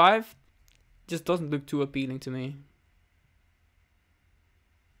c5 just doesn't look too appealing to me.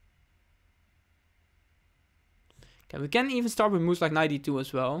 Okay, we can even start with moves like knight d2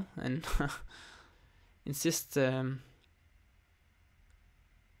 as well, and insist on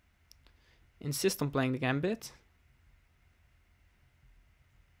playing the gambit.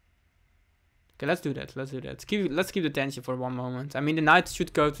 Okay, let's do that. Let's keep the tension for one moment. I mean, the knight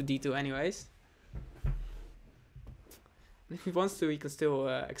should go to d2 anyways. If he wants to, he can still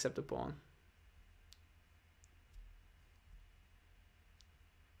accept the pawn.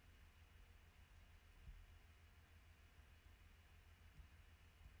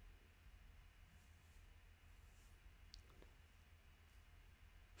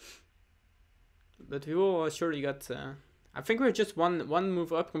 But we will surely get. I think we're just one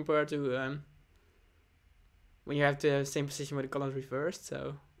move up compared to when you have the same position with the colors reversed.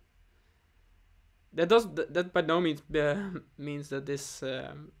 So that by no means means that this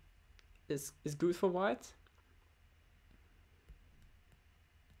is good for white.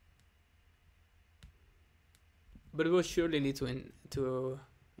 But it will surely lead to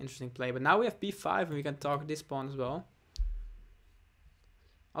interesting play. But now we have b5 and we can target this pawn as well.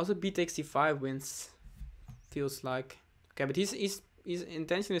 Also b takes c5 wins, feels like. Okay, but his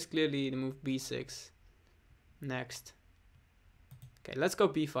intention is clearly to move b6 next. Okay, let's go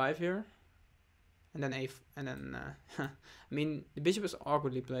b5 here. And then I mean, the bishop is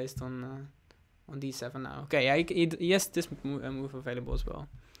awkwardly placed on d7 now. Okay, yeah, he has this move available as well.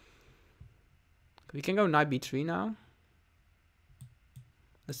 We can go knight b3 now.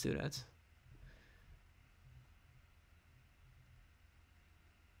 Let's do that.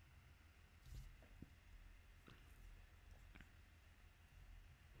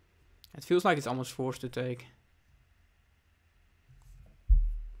 It feels like it's almost forced to take.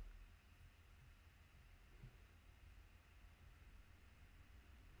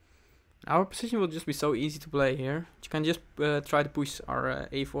 Our position will just be so easy to play here. You can just try to push our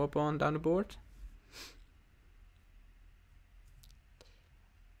a4 pawn down the board.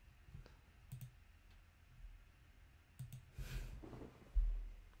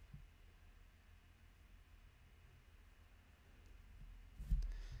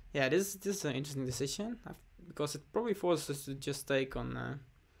 Yeah, this is an interesting decision because it probably forces us to just take on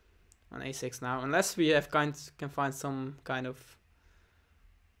a6 now, unless we have can find some kind of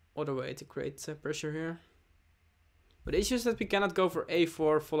other way to create pressure here. But the issue is that we cannot go for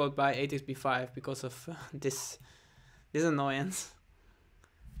a4 followed by a takes b5 because of this annoyance.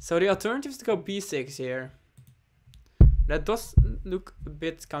 So the alternative is to go b6 here. That does look a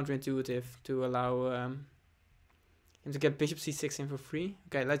bit counterintuitive to allow And to get bishop c6 in for free.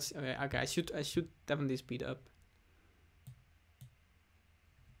 Okay, let's. Okay, I should definitely speed up.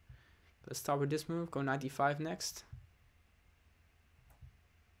 Let's start with this move. Go knight e5 next.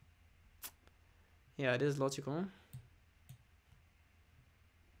 Yeah, this is logical.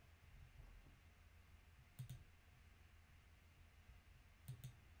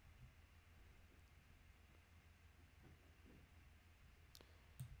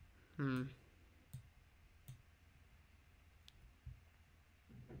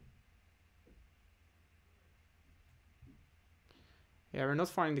 Yeah, we're not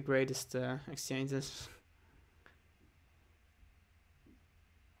finding the greatest exchanges.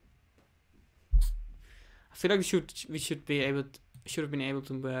 I feel like we should have been able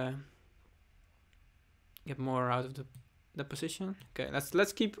to get more out of the position. Okay,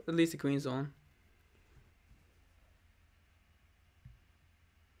 let's keep at least the queens on.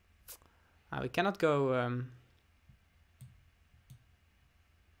 We cannot go.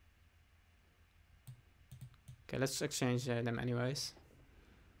 Okay, let's exchange them anyways.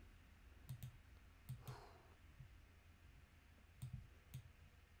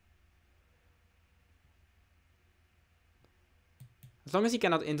 As long as he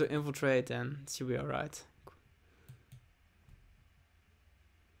cannot infiltrate, then it should be alright.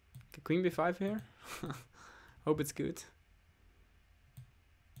 Okay, queen b5 here. Hope it's good.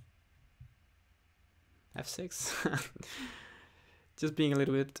 f6. Just being a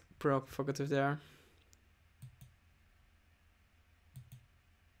little bit provocative there.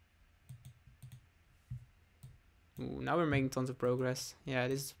 Ooh, now we're making tons of progress. Yeah,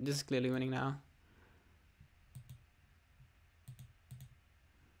 this is clearly winning now.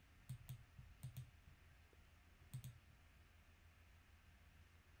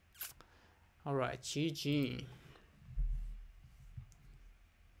 Alright, GG.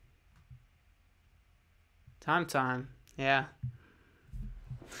 Time. Yeah.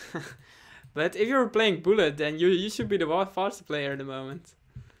 But if you're playing Bullet, then you should be the faster player at the moment.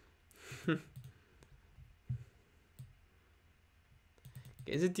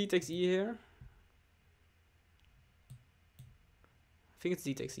 Is it D takes E here? I think it's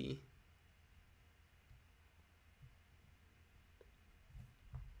D takes E.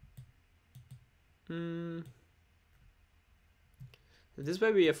 This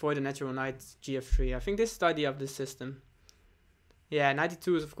way we avoid a natural knight gf3. I think this is the idea of this system. Yeah,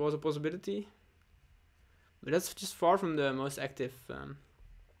 92 is of course a possibility, but that's just far from the most active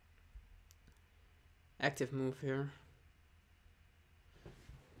move here.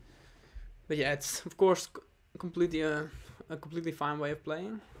 But yeah, it's of course completely a completely fine way of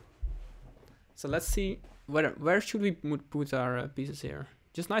playing. So let's see where should we put our pieces here.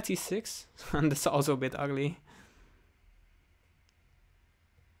 Just knight c6, and that's also a bit ugly.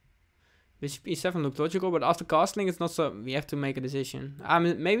 Bishop e7 looked logical, but after castling it's not so. We have to make a decision. I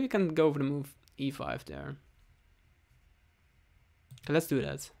mean, maybe we can go for the move e5 there. Okay, let's do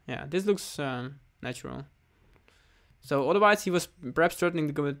that. Yeah, this looks natural. So otherwise he was perhaps threatening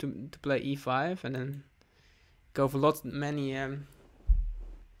to go to play e5 and then go for many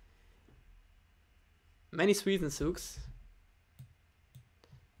sweets and souks.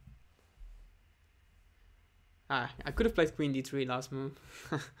 I could have played queen d3 last move.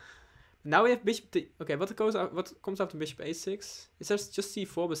 Now we have bishop d. Okay, what comes after bishop a6? It says just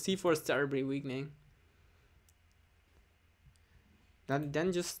c4, but c4 is terribly weakening.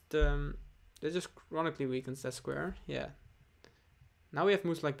 Then just that just chronically weakens that square. Yeah. Now we have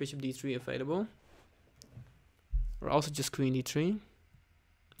moves like bishop d3 available, or also just queen d3.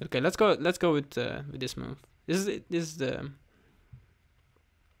 Okay, let's go with this move. This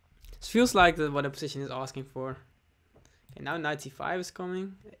feels like what the position is asking for. Okay, now knight c5 is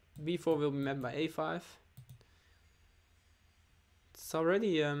coming. b4 will be met by a5. It's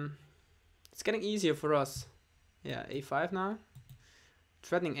already it's getting easier for us. Yeah, a5 now.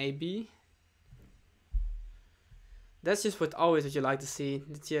 Threatening ab. That's just what you like to see.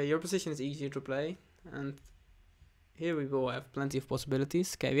 Yeah, your position is easier to play, and here we will have plenty of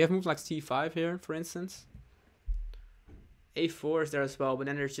possibilities. Okay, we have moves like c5 here, for instance. a4 is there as well, but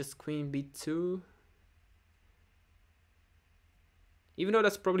then there's just queen b2. Even though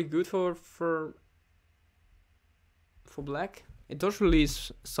that's probably good for black, it does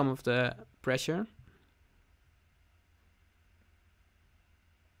release some of the pressure.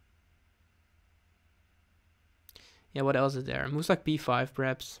 Yeah, what else is there? Moves like b5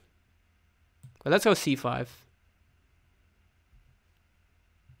 perhaps. Well, let's go c5.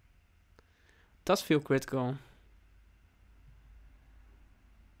 Does feel critical.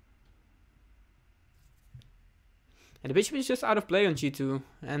 And the bishop is just out of play on g2,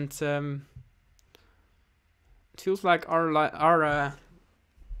 and feels like our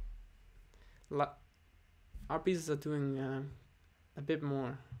pieces are doing a bit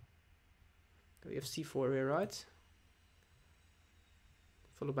more. We have c4 here, right?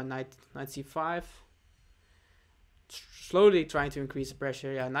 Followed by knight c5. Slowly trying to increase the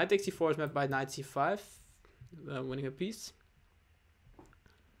pressure. Yeah, knight takes c4 is met by knight c5, winning a piece.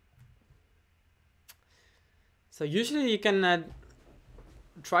 So usually you can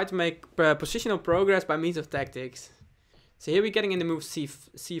try to make positional progress by means of tactics. So here we're getting in the move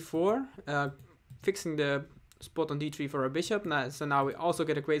c4, fixing the spot on d3 for our bishop. So now we also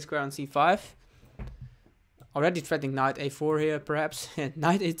get a great square on c5. Already threatening knight a4 here, perhaps.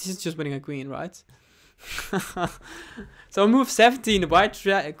 Knight is just winning a queen, right? So move 17, the white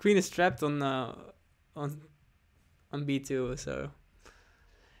queen is trapped on b2. So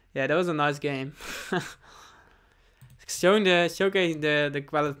yeah, that was a nice game. Showcasing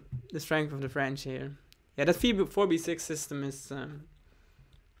the strength of the French here. Yeah, that 4b6 system is a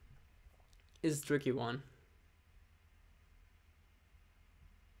tricky one.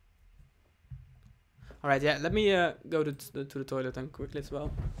 All right, yeah. Let me go to the toilet and quickly as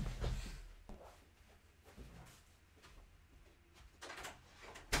well.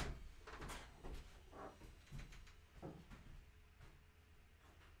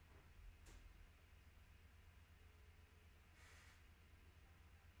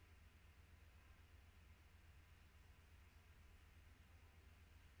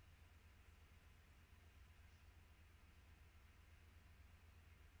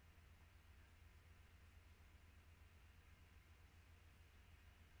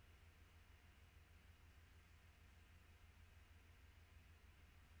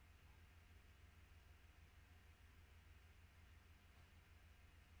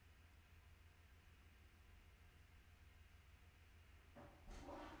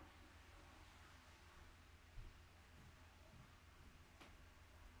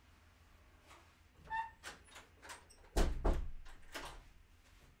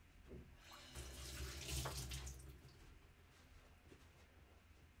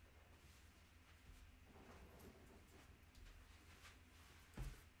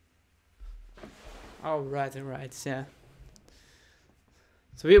 All right, yeah.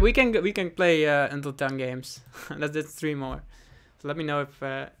 So we can play until 10 games. Let's do 3 more. So let me know if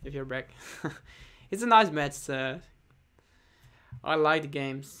you're back. It's a nice match. I like the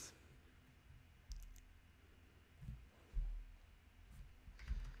games.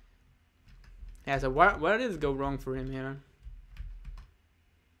 Yeah. So where did it go wrong for him here?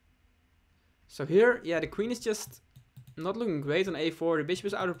 So here, yeah, the queen is just not looking great on a4. The bishop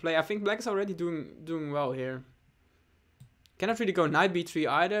is out of play. I think black is already doing well here. Cannot really go knight b3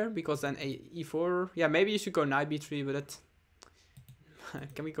 either, because then e4. Yeah, maybe you should go knight b3, but it.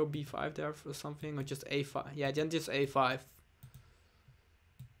 Can we go b5 there or something, or just a5? Yeah, then just a5.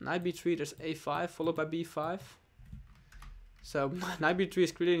 Knight b3, there's a5 followed by b5. So knight b3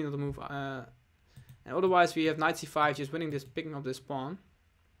 is clearly not a move. And otherwise we have knight c5 just winning this, picking up this pawn.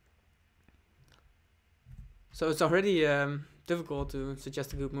 So it's already difficult to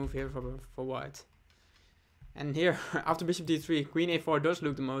suggest a good move here for white. And here, after bishop d3, queen a4 does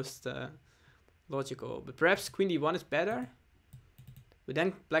look the most logical. But perhaps queen d1 is better. But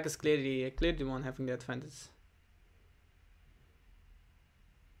then black is clearly the one having the advantage.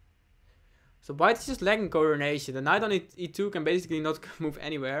 So white is just lacking coordination. The knight on e2 can basically not move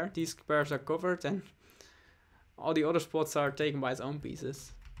anywhere. These squares are covered and all the other spots are taken by its own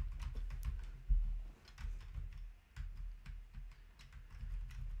pieces.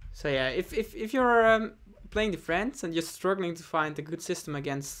 So yeah, if you're playing the French and you're struggling to find a good system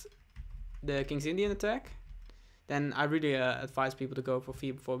against the King's Indian attack, then I really advise people to go for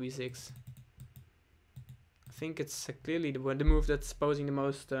 4b6. I think it's clearly the move that's posing the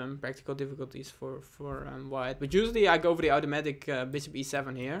most practical difficulties for white. But usually I go for the automatic bishop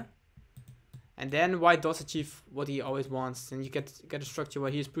e7 here. And then white does achieve what he always wants. And you get a structure where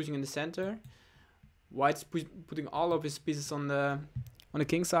he's pushing in the center. White's putting all of his pieces on the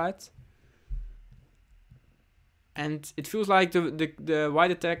king side. And it feels like the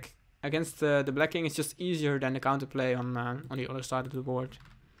white attack against the black king is just easier than the counterplay on the other side of the board.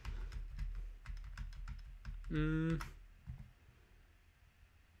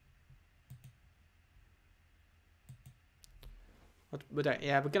 But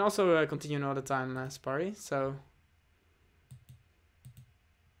yeah, we can also continue another time, Sparry. So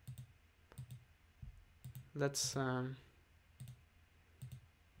let's oh,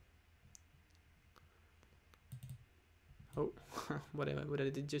 what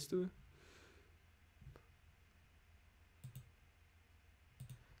did I just do?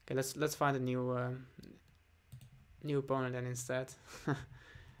 Okay, let's find a new new opponent then instead.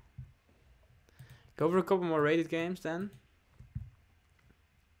 Go for a couple more rated games then.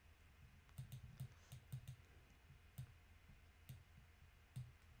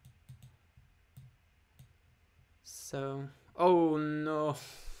 So, oh no.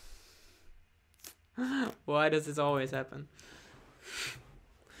 Why does this always happen?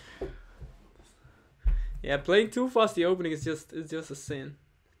 Yeah, playing too fast the opening is just a sin.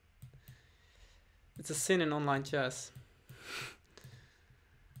 It's a sin in online chess.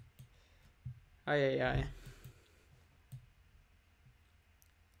 Aye, aye, aye.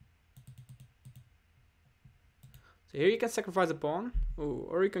 So here you can sacrifice a pawn. Ooh,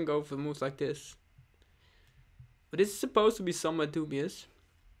 or you can go for moves like this. But this is supposed to be somewhat dubious.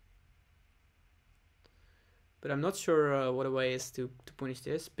 But I'm not sure what a way is to punish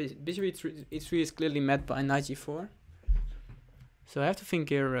this. Bishop e3 is clearly met by knight g4. So I have to think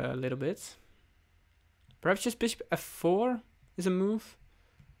here a little bit. Perhaps just bishop f4 is a move.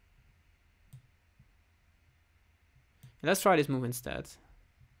 Let's try this move instead.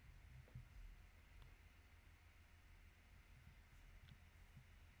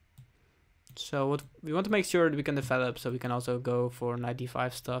 So what we want to make sure that we can develop, so we can also go for knight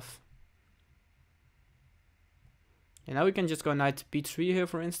d5 stuff. And now we can just go knight b3 here,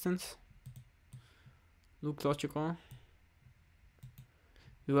 for instance. Look logical.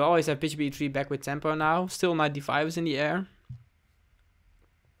 We will always have bishop e3 back with tempo now. Still knight d5 is in the air.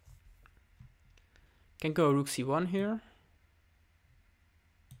 Can go rook c1 here.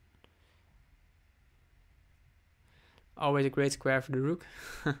 Always a great square for the rook.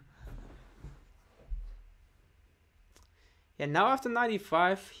 Yeah, now after knight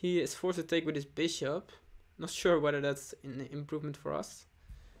e5, he is forced to take with his bishop. Not sure whether that's an improvement for us,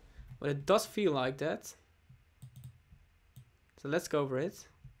 but it does feel like that. So let's go over it.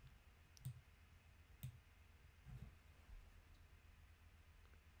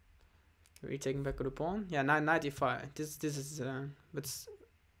 Are we taking back with the pawn? Yeah, knight e5. This is but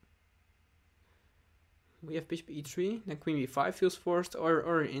we have bishop e3. Then queen b5 feels forced,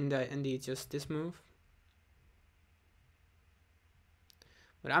 or indeed just this move.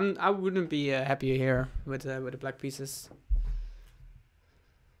 But I wouldn't be happy here with the black pieces.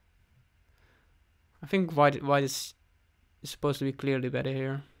 I think white is supposed to be clearly better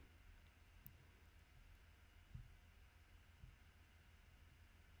here.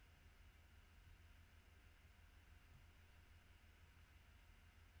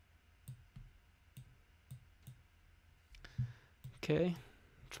 Okay,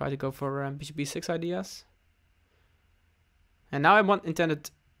 try to go for bishop b6 ideas. And now I intended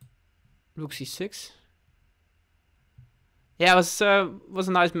rook c6. Yeah, it was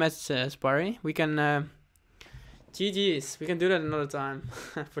a nice match, Sparry. We can GG's. We can do that another time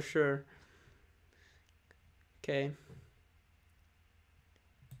for sure. Okay.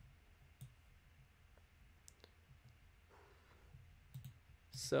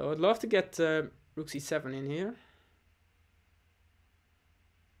 So I'd love to get rook c7 in here.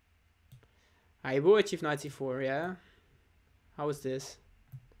 I will achieve knight c4, yeah. How is this?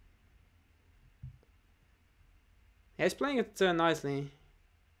 Yeah, he's playing it nicely.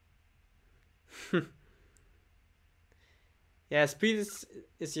 Yeah, speed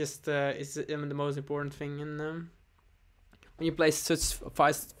is just the most important thing in when you play such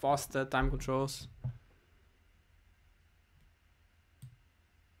fast time controls.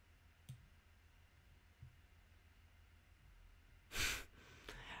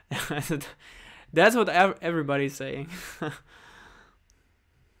 That's what everybody's saying.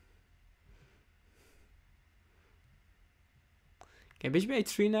 Okay, bishop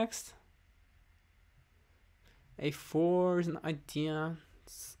a3 next. a4 is an idea.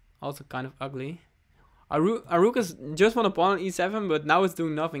 It's also kind of ugly. Our is just won a pawn on e7, but now it's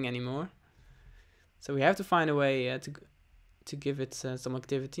doing nothing anymore. So we have to find a way to give it some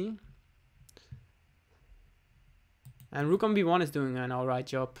activity. And rook on b1 is doing an alright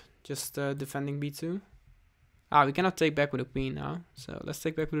job, just defending b2. Ah, we cannot take back with a queen now, so let's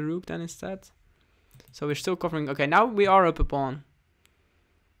take back with a rook then instead. So we're still covering. Okay, now we are up a pawn.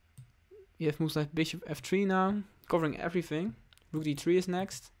 We have moves like bishop f3 now, covering everything. Rook d3 is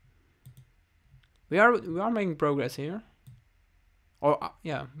next. We are making progress here. Or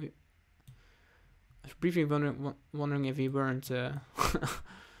yeah, I was briefly wondering if we weren't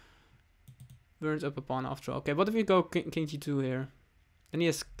weren't up a pawn after all. Okay, what if we go king g2 here? Then he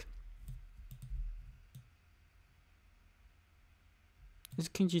has. Is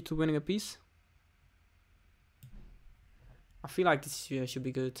king g2 winning a piece? I feel like this should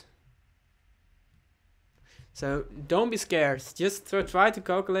be good. So don't be scared. Just try to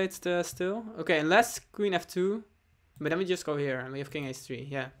calculate still. Okay, unless queen f2. But then we just go here and we have king h3.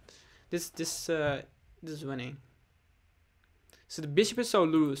 Yeah, this is winning. So the bishop is so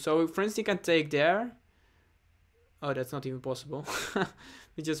loose. So for instance, you can take there. Oh, that's not even possible.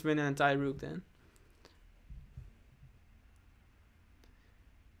 We just win an entire rook then.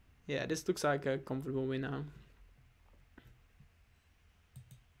 Yeah, this looks like a comfortable win now.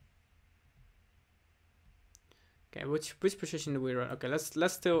 Okay, which position do we run? Okay, let's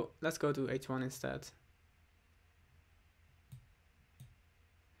go to h1 instead.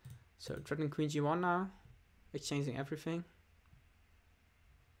 So threatening queen g1 now, exchanging everything.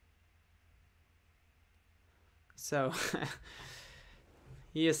 So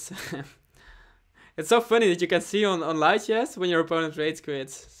yes, it's so funny that you can see on live chess when your opponent rage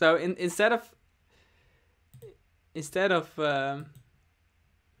quits. So instead of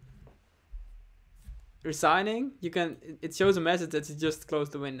resigning, it shows a message that you just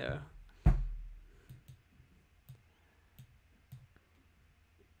closed the window.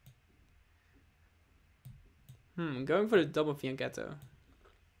 Going for the double fianchetto.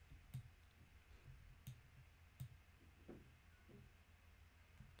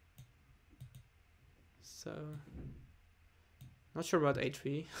 So, not sure about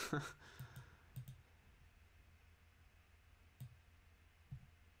h3.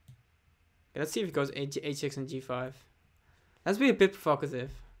 Let's see if it goes h6 and g5. Let's be a bit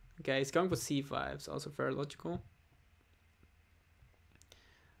provocative. Okay, it's going for c5. It's also very logical.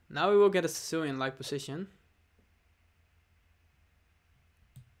 Now we will get a Sicilian-like position.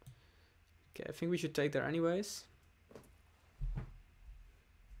 Okay, I think we should take there anyways.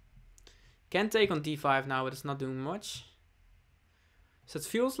 Can take on d5 now, but it's not doing much. So it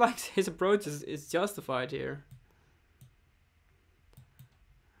feels like his approach is justified here.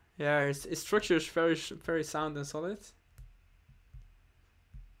 Yeah, his structure is very sound and solid.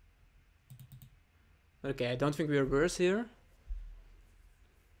 Okay, I don't think we are worse here.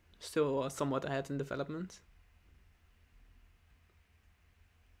 Still somewhat ahead in development.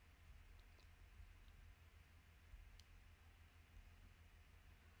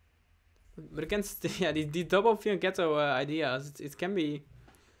 But against the double fianchetto ideas, it can be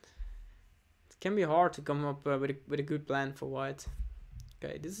hard to come up with a good plan for white.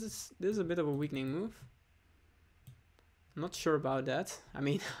 Okay, this is a bit of a weakening move. I'm not sure about that. I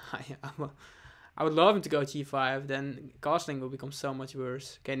mean, I would love him to go g5. Then castling will become so much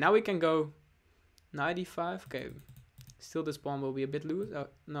worse. Okay, now we can go knight e5. Okay, still this pawn will be a bit loose. Oh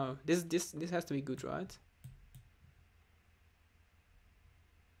no, this has to be good, right?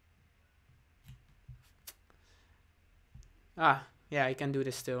 Ah, yeah, I can do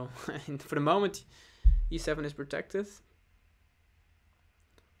this still. For the moment, e7 is protected.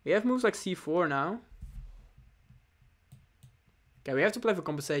 We have moves like c4 now. Okay, we have to play for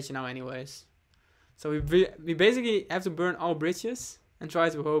compensation now anyways. So we basically have to burn all bridges and try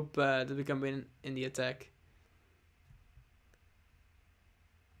to hope that we can win in the attack.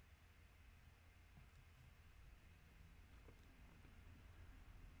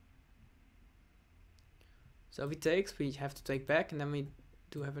 So if he takes, we have to take back, and then we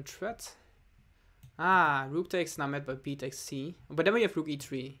do have a threat. Ah, rook takes now met by b takes c. But then we have rook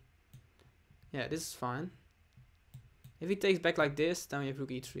e3. Yeah, this is fine. If he takes back like this, then we have rook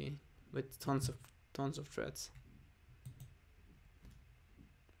e3 with tons of threats.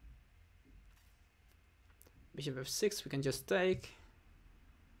 Bishop f6, we can just take.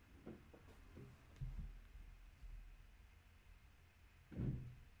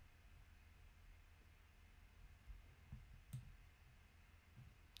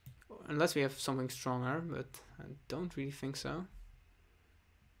 Unless we have something stronger, but I don't really think so.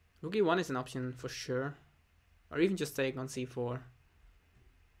 Rook e1 is an option for sure. Or even just take on c4.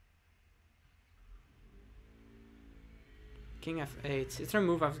 King f8. Is there a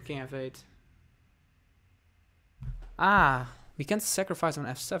move after king f8? Ah, we can sacrifice on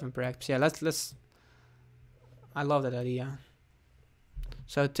f7 perhaps. Yeah, let's. I love that idea.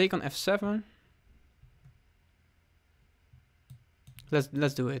 So take on f7.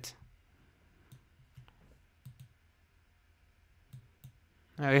 Let's do it.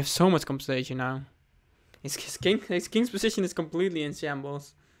 We have so much compensation now. His king's position is completely in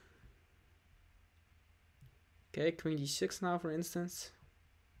shambles. Okay, queen d6 now, for instance.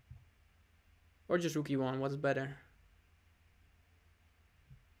 Or just rook e1, what's better?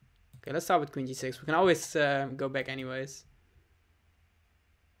 Okay, let's start with queen g6. We can always go back anyways.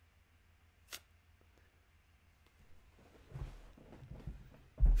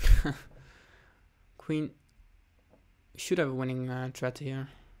 Queen should have a winning threat here.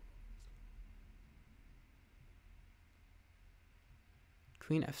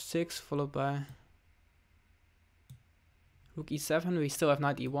 Queen f6 followed by Rook e7, we still have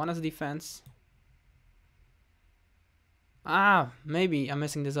knight e1 as a defense. Ah, maybe I'm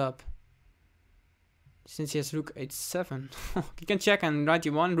messing this up. Since he has rook h7. You can check and knight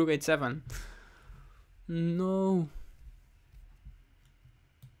e1, rook h7. No.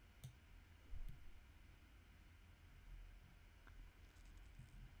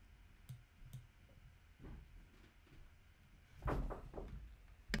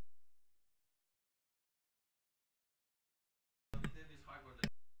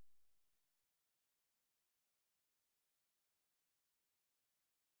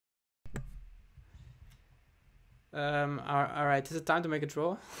 Alright, is it time to make a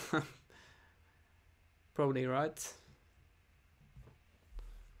draw? Probably, right?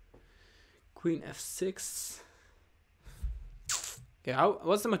 Queen f6. Okay,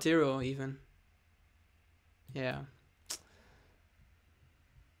 what's the material even? Yeah.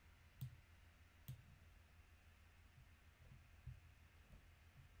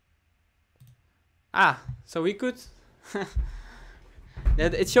 Ah, so we could...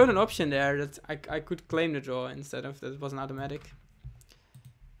 It showed an option there that I could claim the draw instead of that it wasn't automatic.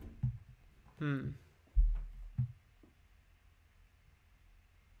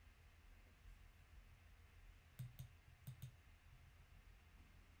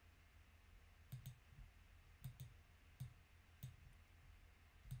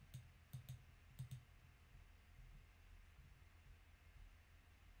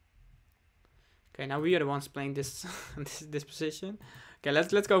 Okay, now we are the ones playing this this position. Okay,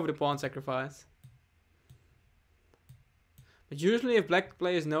 let's go for the pawn sacrifice. But usually, if black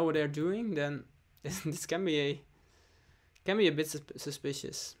players know what they're doing, then this can be a bit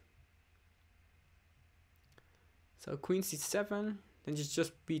suspicious. So queen c7, then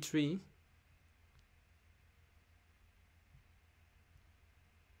just b3.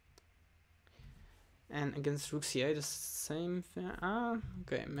 And against rook c8, the same thing. Ah,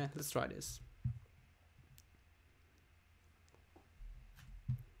 okay, let's try this.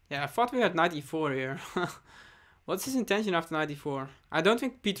 Yeah, I thought we had knight e4 here. What's his intention after knight e4? I don't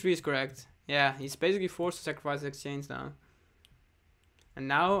think p3 is correct. Yeah, he's basically forced to sacrifice the exchange now. And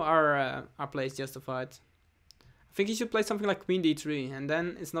now our play is justified. I think he should play something like queen d3, and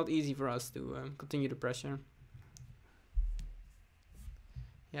then it's not easy for us to continue the pressure.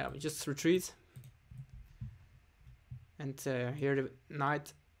 Yeah, we just retreat. And here the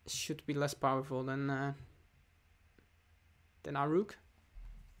knight should be less powerful than our rook.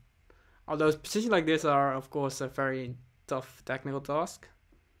 Although positions like this are, of course, a very tough technical task.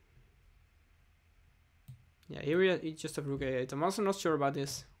 Yeah, here we just have rook a8. I'm also not sure about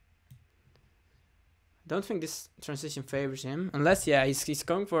this. I don't think this transition favors him. Unless, yeah, he's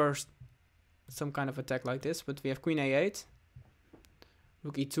going for some kind of attack like this. But we have queen a8.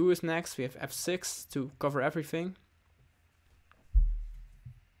 Rook e2 is next. We have f6 to cover everything.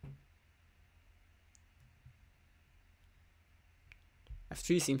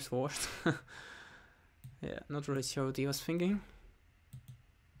 f3 seems forced. Yeah, not really sure what he was thinking.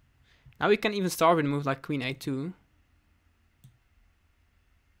 Now we can even start with a move like queen a2.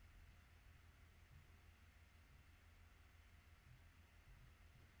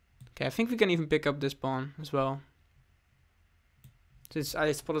 Okay, I think we can even pick up this pawn as well. Since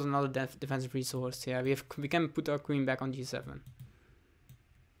I spotted another defensive resource. Yeah, we can put our queen back on g7.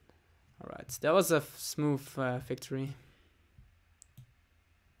 Alright, that was a smooth victory.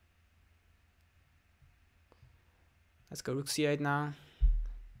 Let's go rook c8 now.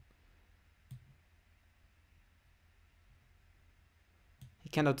 He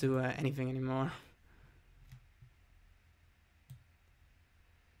cannot do anything anymore.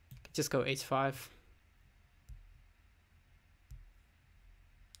 Just go h5.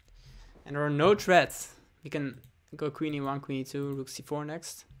 And there are no threats. We can go queen e1, queen e2, rook c4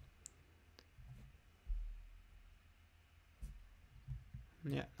 next.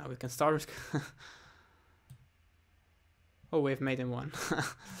 Yeah, now we can start with... Oh, we have mate in one.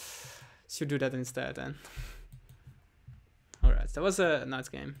 Should do that instead then. Alright, that was a nice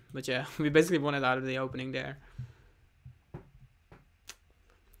game. But yeah, we basically won it out of the opening there.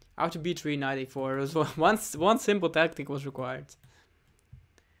 After b3, knight a4, one simple tactic was required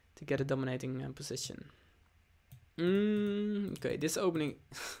to get a dominating position. Okay, this opening...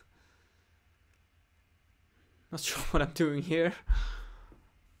 Not sure what I'm doing here.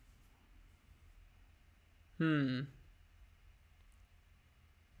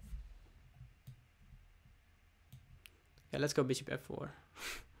 Yeah, let's go bishop f4.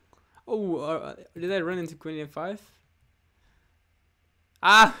 Oh, did I run into queen f5?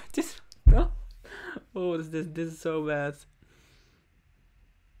 Ah, this. No. Oh, this is so bad.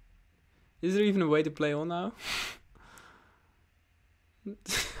 Is there even a way to play on now?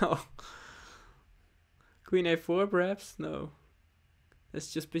 Oh. Queen a4 perhaps? No.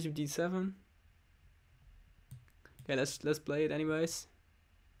 That's just bishop d7. Okay, let's play it anyways.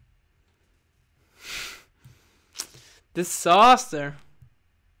 Disaster.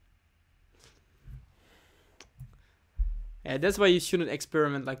 Yeah, that's why you shouldn't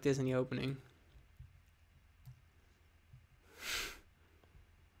experiment like this in the opening.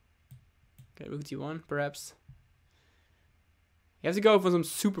 Okay, rook d1 perhaps. You have to go for some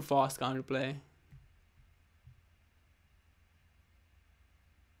super fast counterplay.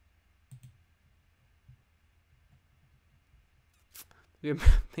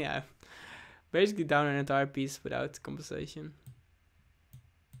 Yeah, basically down an entire piece without compensation.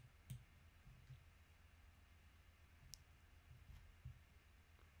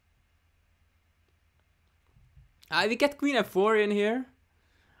 We get queen f4 in here.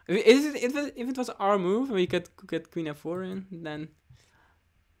 If it was our move and we could get queen f4 in, then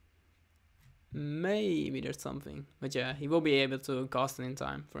maybe there's something. But yeah, he will be able to cast it in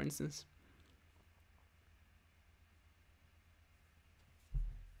time, for instance.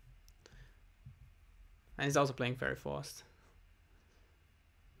 And he's also playing very fast.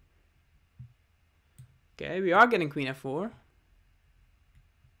 Okay, we are getting queen f4.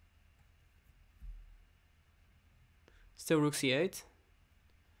 Still rook c8.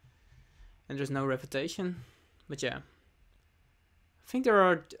 And there's no refutation. But yeah. I think there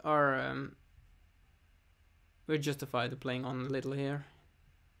are we're justified to playing on a little here.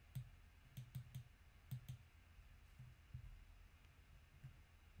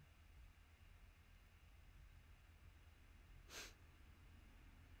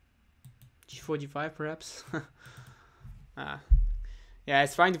 G4, G5 perhaps. Yeah,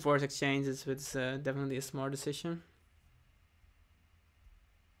 it's trying to force exchanges, but it's definitely a smart decision.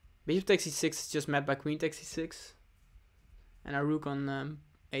 Bishop takes c6 is just met by queen takes c6. And our rook on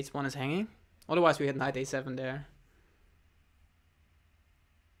h1 is hanging. Otherwise we had knight a7 there.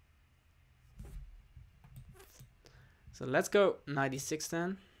 So let's go knight e6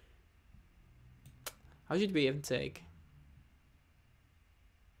 then. How should we even take?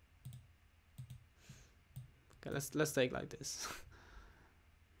 Okay, let's take like this.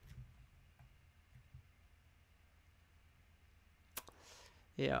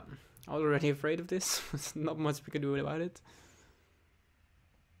 Yeah, I was already afraid of this. There's not much we can do about it.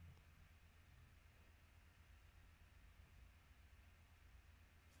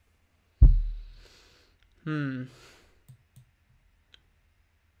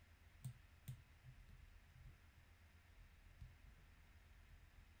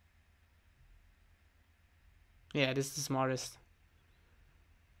 Yeah, this is the smartest.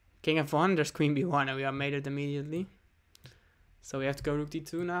 King f1, there's queen b1, and we are made it immediately. So we have to go rook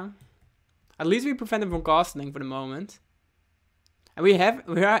d2 now. At least we prevent him from castling for the moment. And we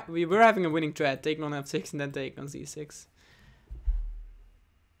were having a winning threat, taking on f6 and then take on c6.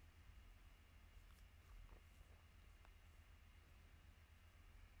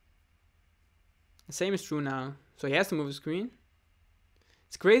 The same is true now. So he has to move his queen.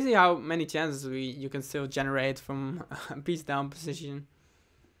 It's crazy how many chances you can still generate from a piece down position.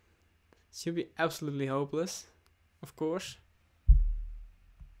 Should be absolutely hopeless, of course.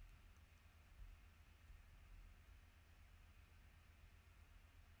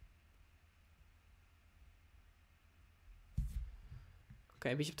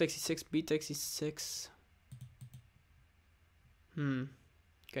 Okay, bishop takes c6, b takes c6.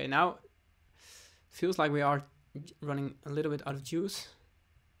 Okay, now feels like we are running a little bit out of juice.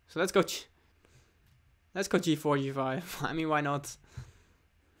 So let's go g4, g5. I mean, why not?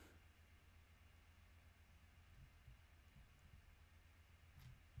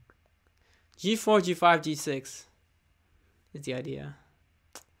 G4, g5, g6 is the idea.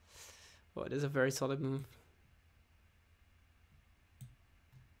 Oh, this is a very solid move.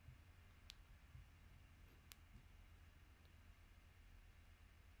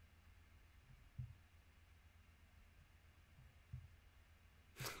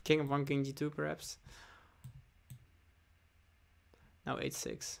 King of 1, king g2 perhaps. Now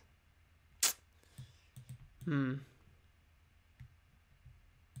h6.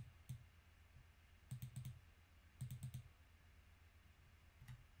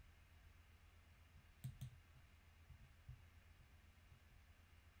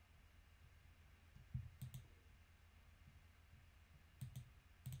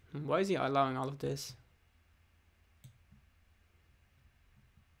 Why is he allowing all of this?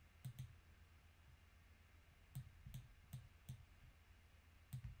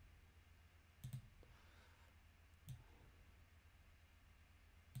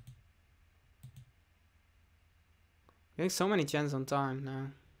 Getting so many chances on time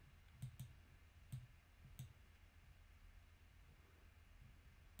now.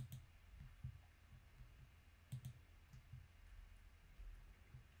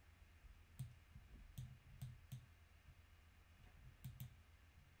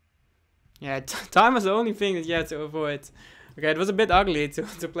 Yeah, time was the only thing that you had to avoid. Okay, it was a bit ugly to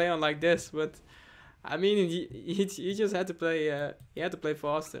play on like this, but I mean, he just had to play. He had to play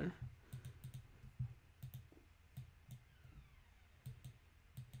faster.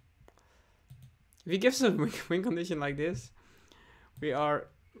 If he gives us a win condition like this, we are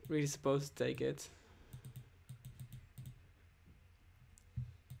really supposed to take it.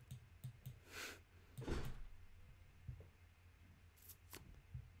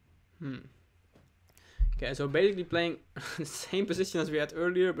 Okay, so basically playing the same position as we had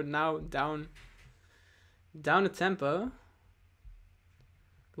earlier, but now down the tempo.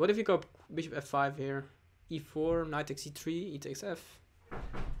 What if you go bishop f5 here? e4, knight takes e3, e takes f.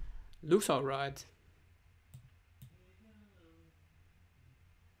 Looks alright.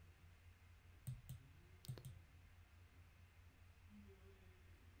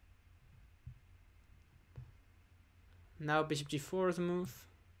 Now bishop g4 is a move.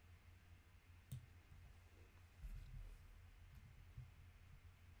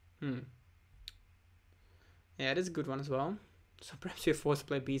 Yeah, this is a good one as well. So perhaps you're forced to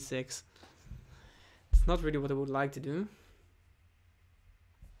play b6. It's not really what I would like to do.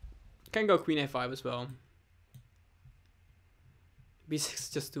 Can go queen a5 as well. b6 is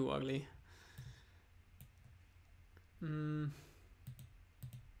just too ugly. And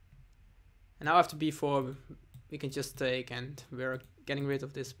now after b4, we can just take, and we're getting rid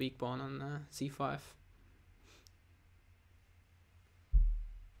of this weak pawn on c5.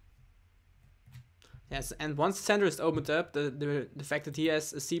 Yes, and once the center is opened up, the fact that he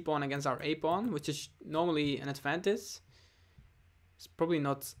has a c-pawn against our a-pawn, which is normally an advantage, it's probably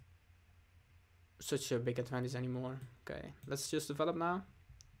not such a big advantage anymore. Okay, let's just develop now.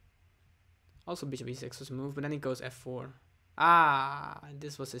 Also bishop e6 was a move, but then he goes f4. Ah,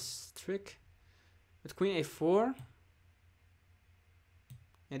 this was his trick. With queen a4,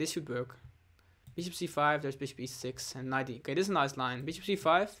 yeah, this should work. Bishop c5, there's bishop e6 and knight e. Okay, this is a nice line. Bishop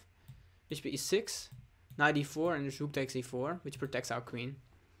c5, bishop e6, knight e4, and the rook takes e4, which protects our queen.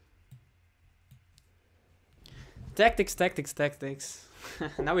 Tactics, tactics, tactics.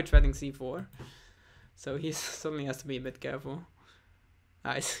 Now we're threatening c4, so he suddenly has to be a bit careful.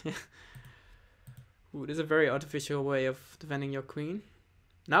 Nice. Ooh, this is a very artificial way of defending your queen.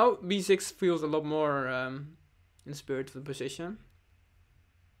 Now b6 feels a lot more in the spirit of the position.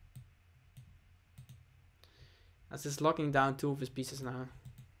 As he's locking down two of his pieces now.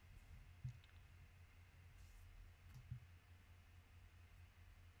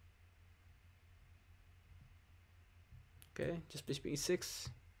 Okay, just bishop e6.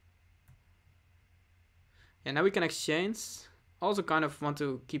 Yeah, now we can exchange. Also kind of want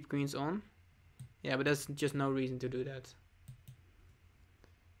to keep queens on. Yeah, but there's just no reason to do that.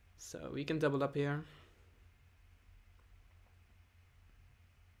 So we can double up here.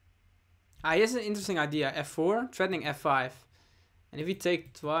 Ah, here's an interesting idea. f4, threatening f5. And if we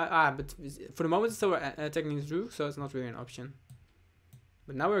take twice... Ah, but for the moment it's still attacking his rook, so it's not really an option.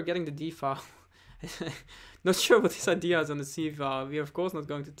 But now we're getting the d file. Not sure what this idea is on the c file. We're of course not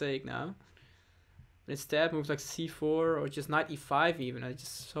going to take now. But instead moves like c4 or just knight e5 even. It's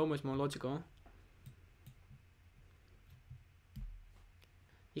just so much more logical.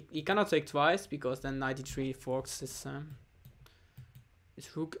 He cannot take twice because then knight e3 forks his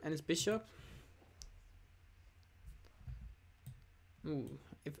rook and his bishop. Ooh,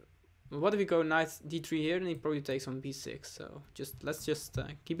 what if we go knight d3 here? Then he probably takes on b6. So let's just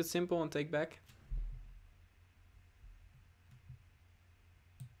keep it simple and take back.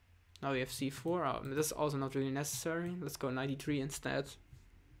 Now we have c4. Oh, that's also not really necessary. Let's go knight e3 instead.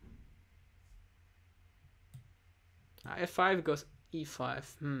 F5 goes e5.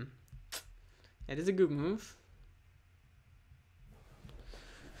 Yeah, this is a good move.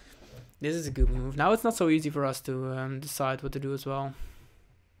 This is a good move. Now it's not so easy for us to decide what to do as well.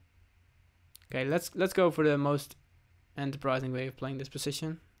 Okay, let's go for the most enterprising way of playing this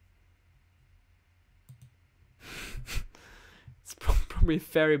position. It's probably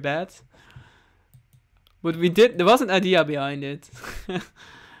very bad, but there was an idea behind it.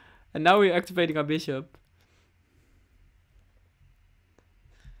 And now we're activating our bishop.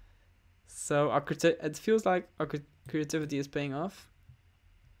 So it feels like our creativity is paying off.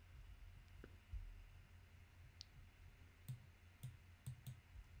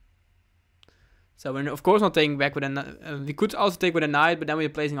 So we're of course not taking back with a... we could also take with a knight, but then we're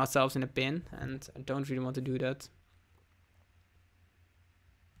placing ourselves in a pin, and I don't really want to do that.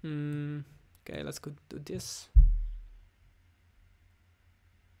 Okay, let's go do this.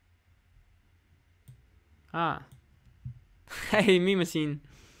 Ah. Hey, me machine.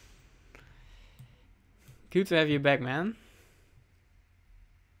 Good to have you back, man.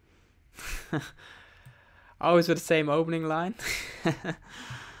 Always with the same opening line.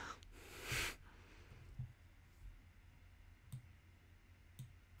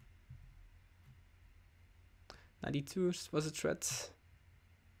 92 was a threat.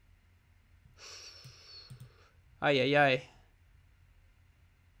 Ay.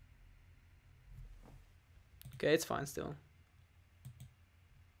 Okay, it's fine still.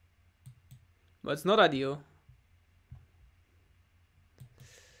 But it's not ideal.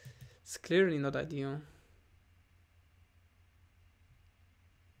 It's clearly not ideal.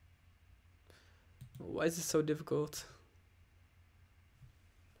 Why is it so difficult?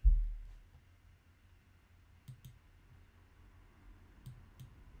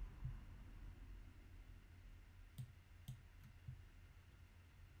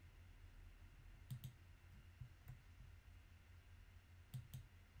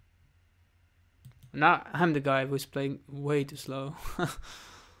 Now I'm the guy who's playing way too slow.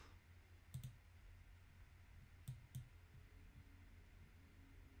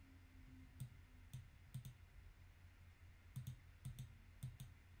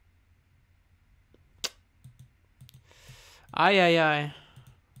 Ay.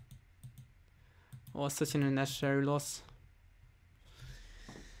 Oh, such an unnecessary loss.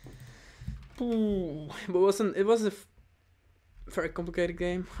 Ooh, but it wasn't a very complicated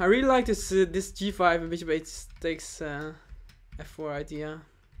game. I really like this this G5 and Bishop 8 takes F4 idea.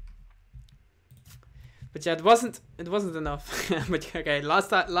 But yeah, it wasn't enough. But okay,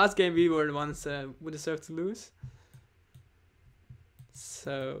 last game we were the ones who deserved to lose.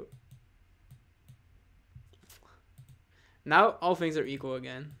 So now all things are equal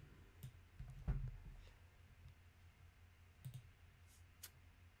again.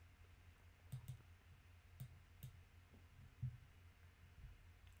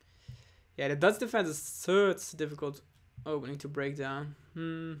 Yeah, the Dutch defense is such a difficult opening to break down.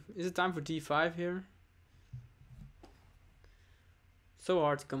 Is it time for D5 here? So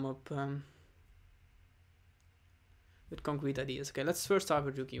hard to come up with concrete ideas. Okay, let's first start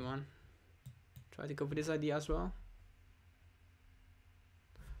with Rookie 1. Try to go for this idea as well.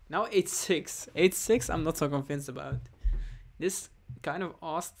 Now 8-6. 8-6 I'm not so convinced about. This kind of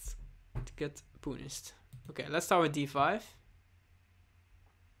asks to get punished. Okay, let's start with D5.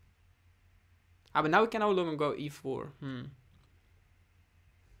 Ah, but now we can no longer go E4.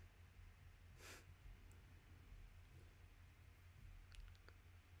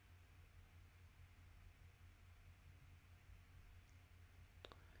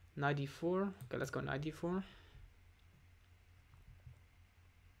 94. Okay, let's go 94.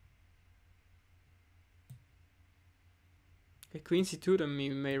 Okay, Queen C2, then we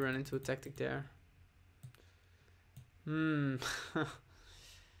may run into a tactic there.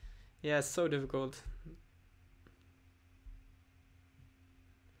 Yeah, it's so difficult.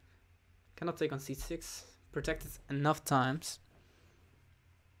 Cannot take on C6. Protected enough times.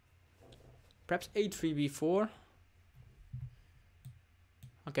 Perhaps A3, B4.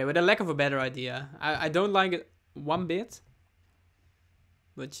 Okay, with a lack of a better idea. I don't like it one bit.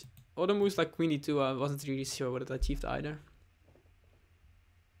 But other moves like Queen D2, I wasn't really sure what it achieved either.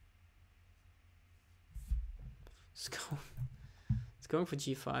 It's going for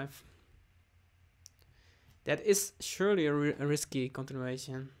G5. That is surely a risky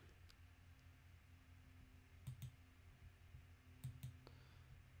continuation.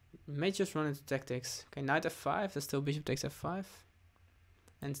 May just run into tactics. Okay, knight F5. There's still bishop takes F5.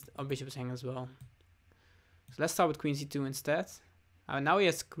 And our bishop is hanging as well. So let's start with Queen C2 instead. Now he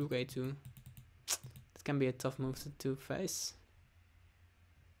has Rook A2. That can be a tough move to face.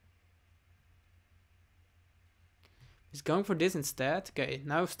 He's going for this instead. Okay,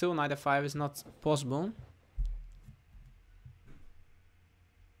 now still knight F5 is not possible.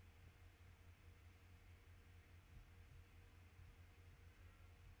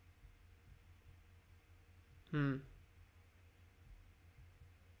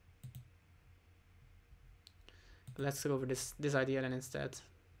 Let's go over this idea then instead.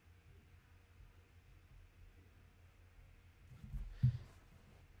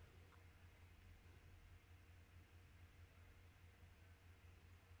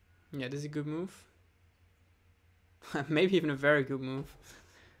 Yeah, this is a good move. Maybe even a very good move.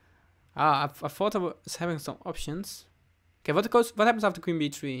 I thought I was having some options. Okay, what happens after Queen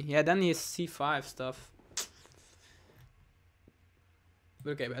B3? Yeah, then he has C5 stuff.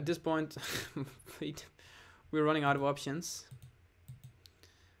 Okay, but at this point, we're running out of options.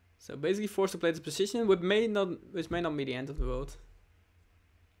 So basically forced to play this position, which may not be the end of the world.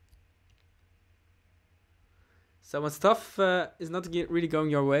 So when stuff is not really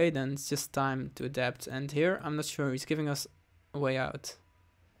going your way, then it's just time to adapt. And here, I'm not sure, he's giving us a way out.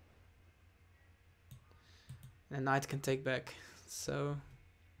 And knight can take back. So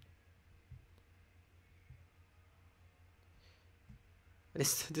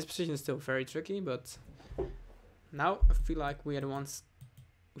this position is still very tricky, but now I feel like we are the ones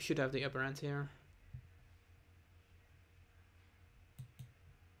we should have the upper hand here.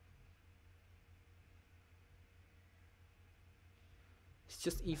 It's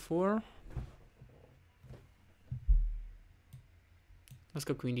just e4. Let's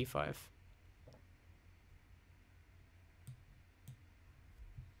go queen d5.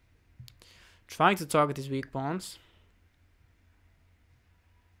 Trying to target these weak pawns.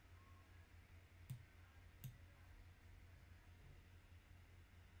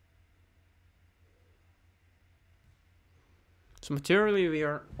 So materially we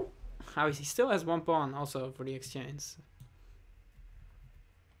are... he still has one pawn also for the exchange.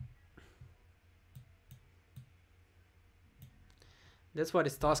 That's why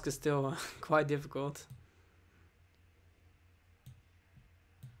this task is still quite difficult.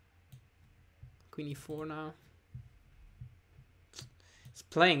 Queen e4 now. He's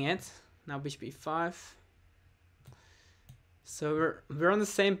playing it. Now bishop e5. So we're on the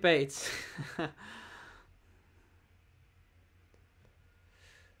same page.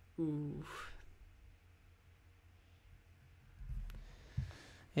 Ooh.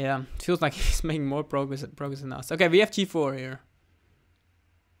 Yeah, feels like he's making more progress than us. Okay, we have g4 here.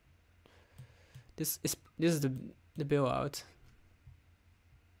 This is the bill out.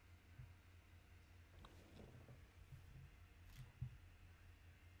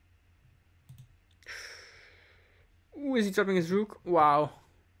 Ooh, is he dropping his rook? Wow.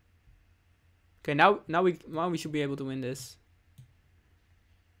 Okay, now we should be able to win this.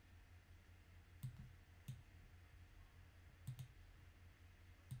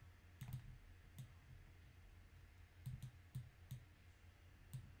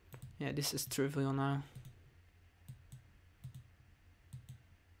 Yeah, this is trivial now.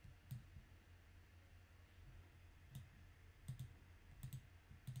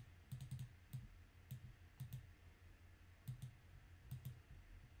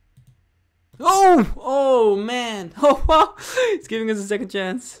 Oh! Oh, man! Oh, wow! It's giving us a second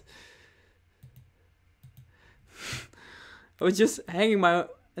chance. I was just hanging my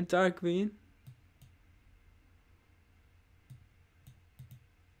entire queen.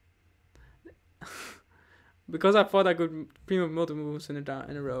 Because I thought I could premove multiple moves in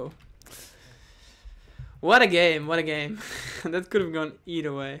a row. What a game, what a game. That could have gone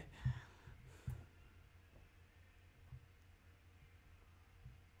either way.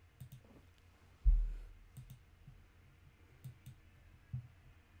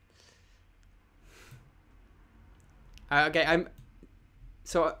 Okay, I'm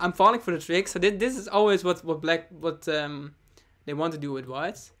falling for the trick. So this is always what they want to do with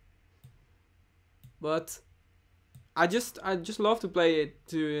whites. But I just love to play it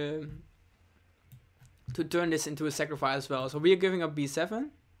to turn this into a sacrifice as well. So we are giving up b7.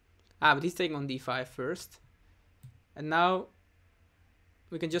 But he's taking on d5 first. And now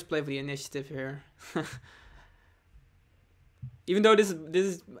we can just play for the initiative here. Even though this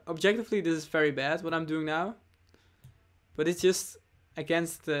is objectively this is very bad what I'm doing now. But it's just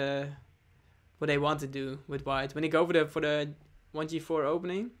against what they want to do with white. When they go for the 1g4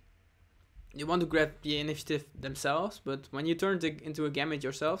 opening, you want to grab the initiative themselves, but when you turn it into a gambit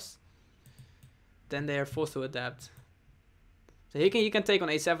yourselves, then they are forced to adapt. So he can take on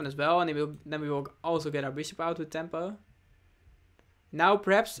a7 as well, and then we will also get our bishop out with tempo. Now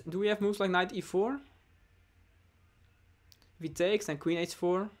perhaps, do we have moves like knight e4? If he takes, then queen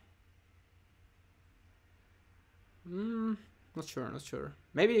h4. Not sure.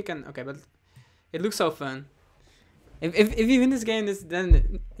 Maybe you can. Okay, but it looks so fun. If you win this game,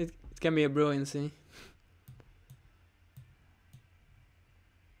 then it can be a brilliancy.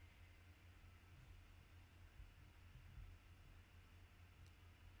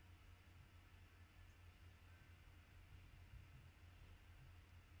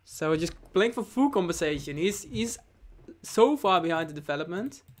 So just playing for full compensation. He's so far behind the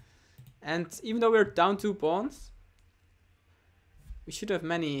development, and even though we're down 2 pawns, we should have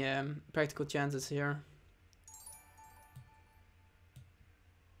many practical chances here.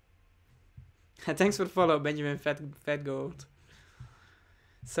 Thanks for the follow, Benjamin Fat Gold.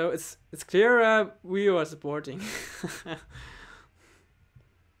 So it's clear we are supporting.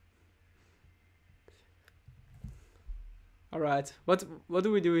 Alright, what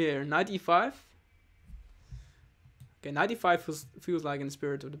do we do here? Knight e5? Okay, knight e5 feels like in the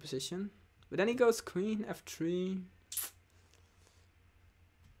spirit of the position. But then he goes queen f3.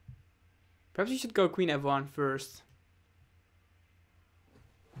 Perhaps you should go queen f1 first.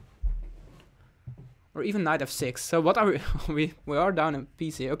 Or even knight f6. So what are we? we are down a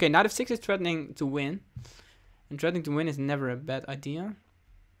piece here. Okay, knight f6 is threatening to win. And threatening to win is never a bad idea.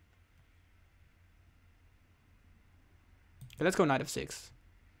 Okay, let's go knight f6.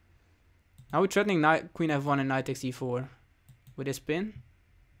 Now we're threatening knight, queen f1 and knight takes e4 with this pin.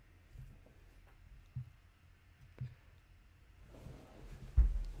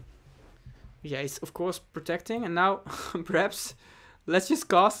 Yeah, he's of course protecting, and now perhaps let's just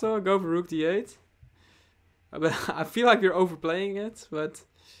castle, go for rook d8. But I feel like we're overplaying it, but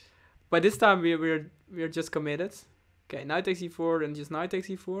by this time we're just committed. Okay, knight takes e4 and just knight takes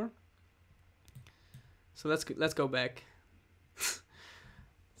e4. So let's go back.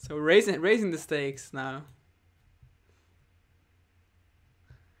 So raising the stakes now.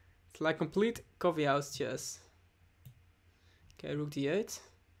 It's like complete coffee house chess. Okay, rook d8.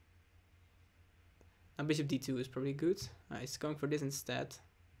 And bishop d2 is probably good. Nice, going for this instead.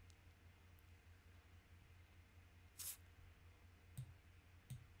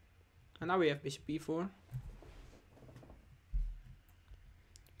 And now we have bishop b4.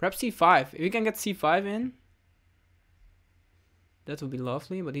 Perhaps c5. If we can get c5 in, that would be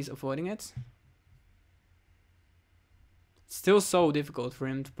lovely, but he's avoiding it. It's still so difficult for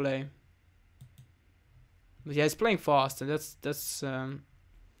him to play. But yeah, he's playing fast, and that's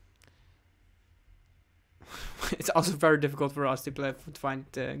it's also very difficult for us to find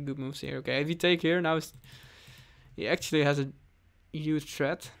good moves here. Okay, if you take here now, he actually has a huge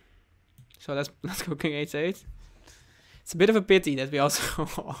threat. So let's go king h8. It's a bit of a pity that we also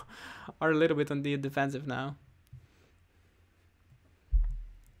are a little bit on the defensive now.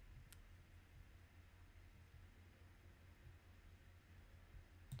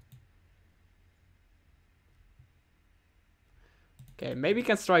 Okay, maybe we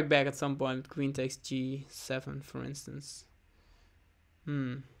can strike back at some point. Queen takes g7, for instance.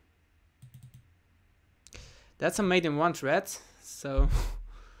 That's a mate in one threat, so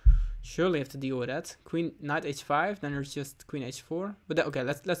surely have to deal with that. Queen knight h5, then there's just queen h4. But okay,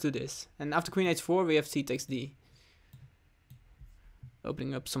 let's do this. And after queen h4, we have c takes d.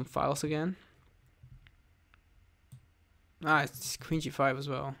 Opening up some files again. Ah, it's queen g5 as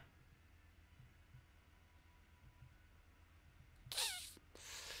well.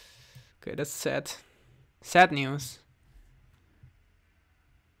 Okay, that's sad. Sad news.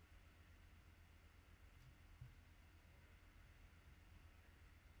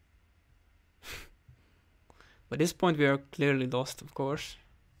 By this point we are clearly lost, of course.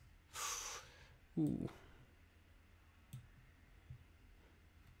 Ooh.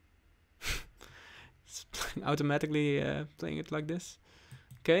 It's automatically playing it like this.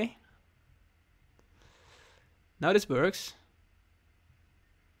 Okay. Now this works.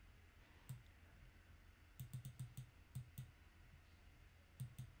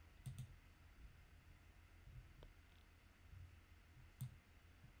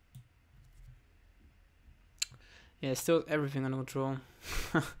 Yeah, still everything under control.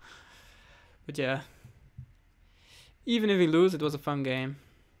 But yeah. Even if we lose, it was a fun game.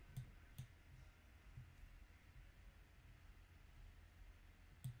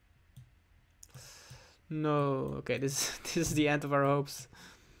 No, okay, this is the end of our hopes.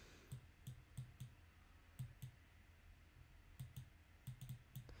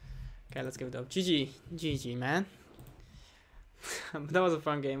 Okay, let's give it up. GG, man. But that was a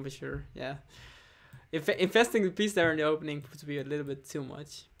fun game for sure, yeah. Investing the piece there in the opening would be a little bit too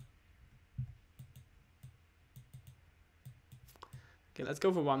much. Okay, let's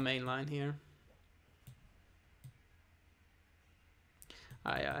go for one main line here.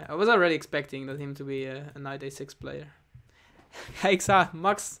 I was already expecting that him to be a knight a6 player. Hexa,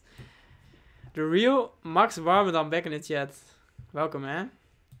 Max, the real Max Warmerdam back in the chat. Welcome, man.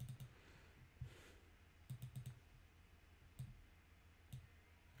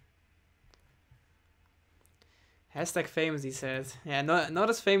 Hashtag famous, he said. Yeah, not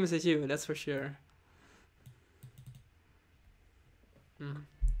as famous as you, that's for sure.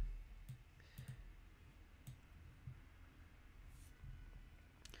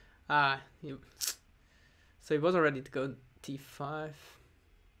 So he was already to go t5.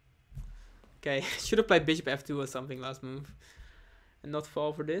 Okay, should have played bishop f2 or something last move. And not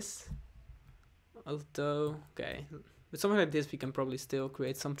fall for this. Although, okay. With something like this we can probably still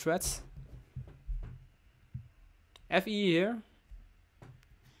create some threats. Fe here.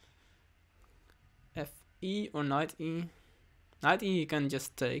 Fe or knight e. Knight E you can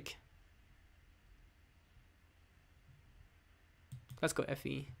just take. Let's go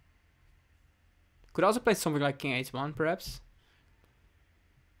Fe. Could also play something like King H1 perhaps.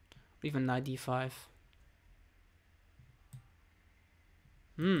 Or even Knight D5.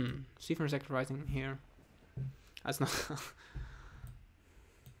 Stephen is sacrificing here. That's not.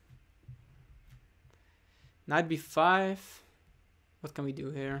 Knight B5. What can we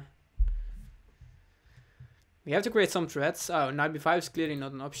do here? We have to create some threats. Oh, Knight B5 is clearly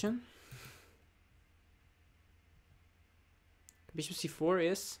not an option. Bishop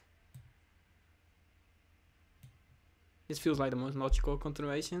C4 is. This feels like the most logical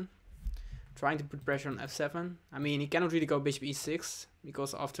continuation. Trying to put pressure on F7. I mean, he cannot really go Bishop E6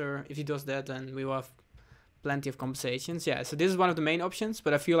 because after, if he does that, then we will have plenty of compensations. Yeah, so this is one of the main options,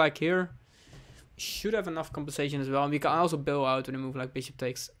 but I feel like here we should have enough compensation as well. And we can also bail out with a move like Bishop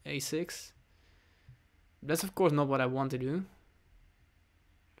takes A6. That's of course not what I want to do.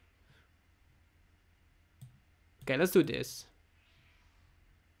 Okay, let's do this.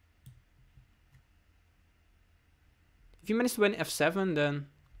 If you manage to win F7, then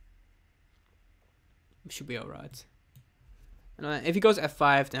we should be alright. And if he goes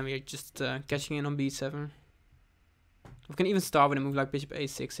F5, then we're just catching in on B7. We can even start with a move like Bishop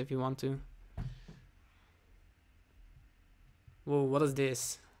A6 if you want to. Whoa, what is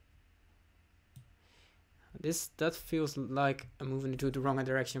this? That feels like a move into the wrong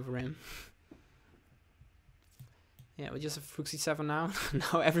direction for him. Yeah, we just have Rook C7 now.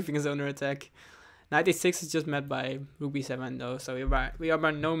 Now everything is under attack. Knight A6 is just met by Rook B7 though, so we are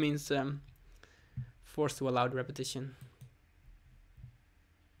by no means forced to allow the repetition.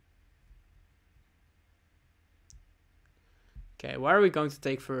 Okay, what are we going to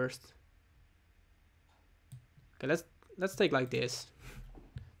take first? Okay, let's take like this.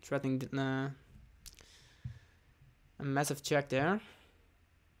 Threatening a massive check there.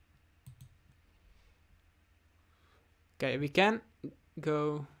 Okay, we can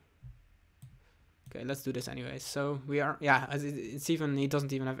go. Okay, let's do this anyway. So we are, yeah, it's even, he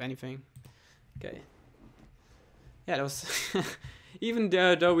doesn't even have anything. Okay. Yeah, that was, even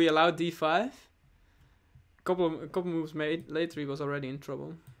though we allowed D5, a couple moves made later, he was already in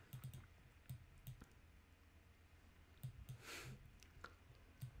trouble.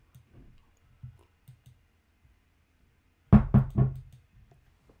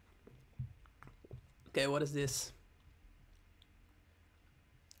 Okay, what is this?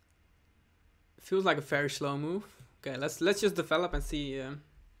 Feels like a very slow move. Okay, let's just develop and see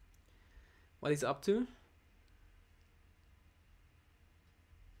what he's up to.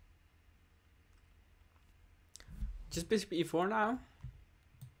 Just Bishop E4 now.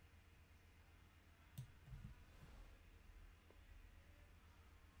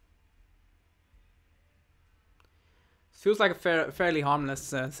 Feels like a fairly harmless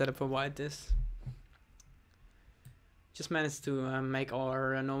setup for white. This. Just managed to make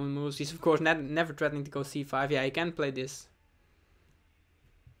our normal moves. He's of course never threatening to go C5. Yeah, he can play this.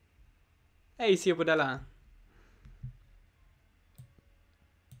 Hey, Ciopodella.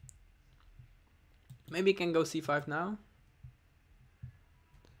 Maybe he can go C5 now.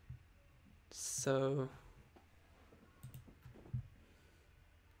 So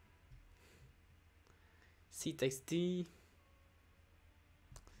C takes D.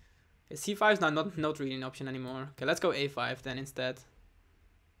 Okay, C5 is now not really an option anymore. Okay, let's go A5 then instead.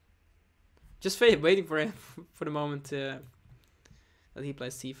 Just waiting for him for the moment that he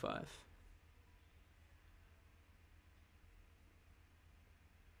plays C5.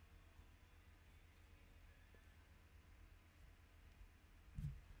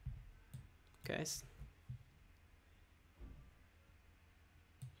 Okay.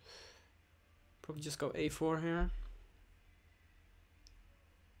 Probably just go A4 here.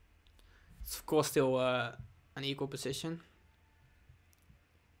 It's of course still an equal position.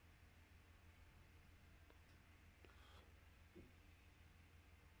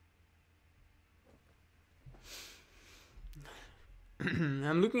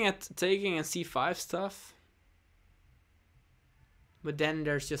 I'm looking at taking a C5 stuff. But then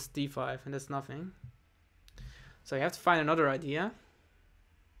there's just D5 and that's nothing. So you have to find another idea.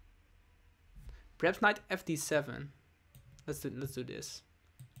 Perhaps knight FD7. Let's do this.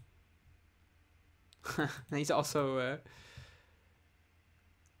 And he's also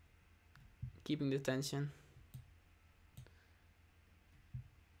keeping the tension.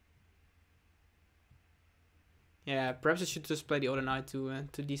 Yeah, perhaps I should just play the other knight to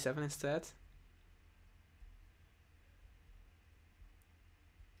D7 instead.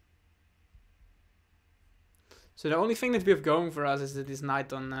 So the only thing that we have going for us is that this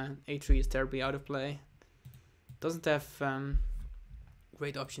knight on A3 is terribly out of play. Doesn't have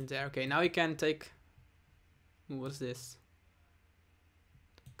great options there. Okay, now you can take... Ooh, what's this?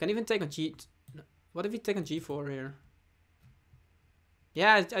 Can even take on G... What if you take on G4 here?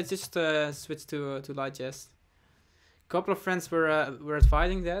 Yeah, I just switched to light chess. A couple of friends were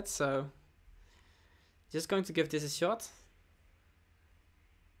advising that, so... Just going to give this a shot.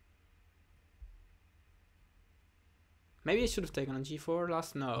 Maybe I should have taken on G4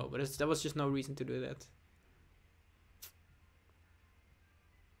 last. No, but there was just no reason to do that.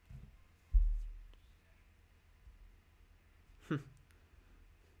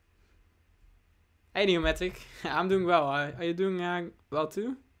 Hey, Pneumatic. I'm doing well. Are you doing well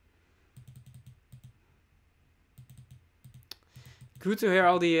too? Good to hear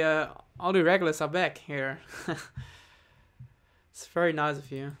all the regulars are back here. It's very nice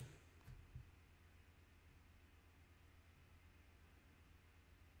of you.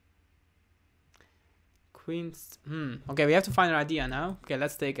 Queens. Okay, we have to find an idea now. Okay,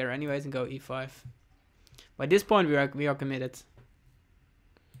 let's take her anyways and go e5. By this point, we are committed.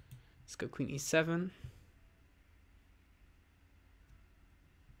 Let's go queen e7.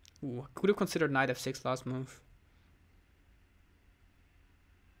 Ooh, I could have considered knight f6 last move.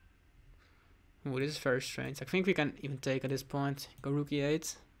 Ooh, this is very strange. I think we can even take at this point. Go rook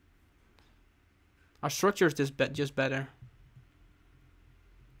e8. Our structure is just better.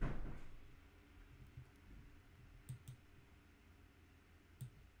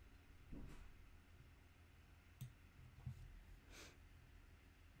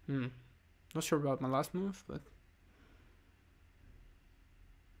 Not sure about my last move, but...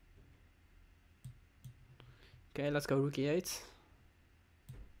 Okay, let's go rook e8.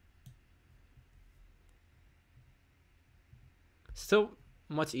 Still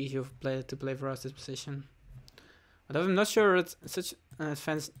much easier to play for us this position. Although I'm not sure that such an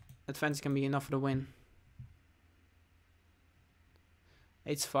advance can be enough for the win.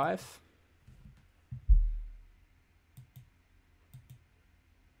 h5.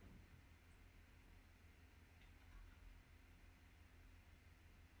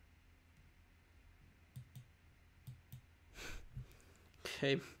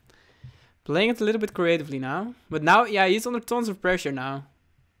 Okay. Playing it a little bit creatively now. But now, yeah, he's under tons of pressure now.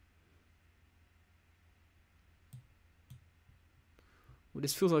 Ooh,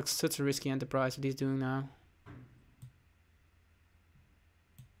 this feels like such a risky enterprise what he's doing now.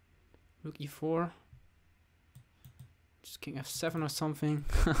 Rook e4. Just king f7 or something.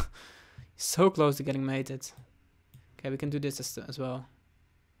 He's so close to getting mated. Okay, we can do this as well.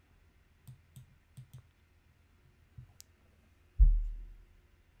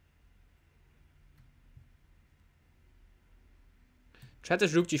 Threat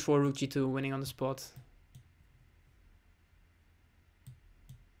is rook g4, rook g2, winning on the spot.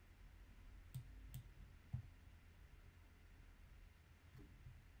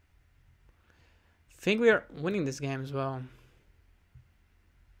 I think we are winning this game as well.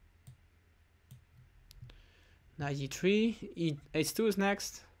 Knight g3, h2 is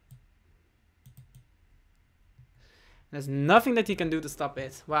next. There's nothing that he can do to stop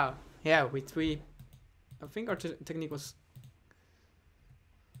it. Wow. Yeah, I think our technique was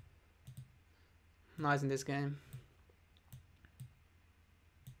nice in this game.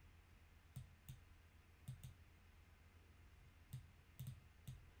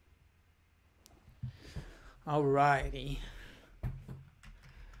 Alrighty.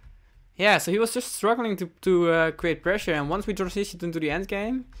 Yeah, so he was just struggling to create pressure, and once we transitioned into the end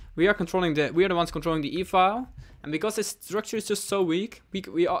game, we are the ones controlling the e-file, and because this structure is just so weak,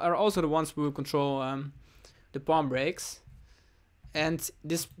 we are also the ones who control the pawn breaks. And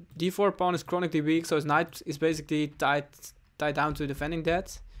this d4 pawn is chronically weak, so his knight is basically tied down to defending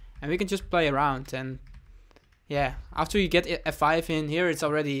that. And we can just play around. And yeah, after you get f5 in here, it's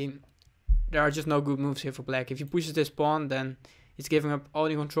already... There are just no good moves here for black. If he pushes this pawn, then he's giving up all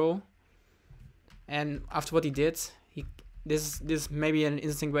the control. And after what he did, this may be an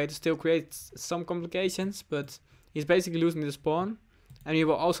interesting way to still create some complications. But he's basically losing this pawn. And he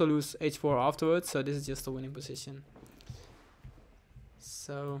will also lose h4 afterwards, so this is just a winning position.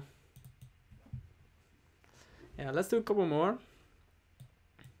 So, yeah, let's do a couple more.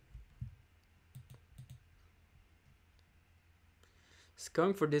 Just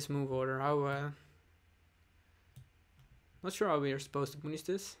going for this move order. Not sure how we are supposed to punish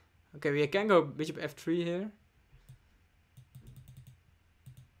this. Okay, we can go bishop f3 here.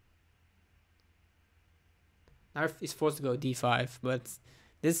 Now he's forced to go d5, but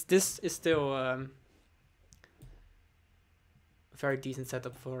this is still a very decent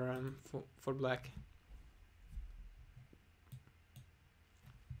setup for black.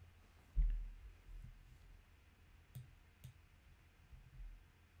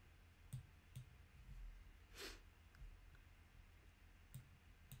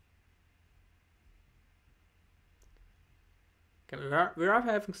 Okay, we are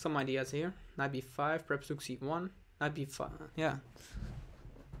having some ideas here. Knight b5, perhaps rook c1. Knight b5, yeah.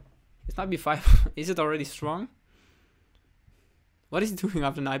 It's knight b5. Is it already strong? What is he doing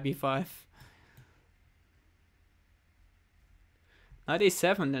after knight b5? Knight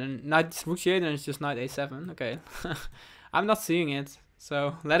a7, and knight rook c8, and it's just knight a7. Okay, I'm not seeing it.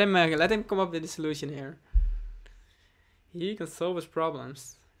 So let him come up with a solution here. He can solve his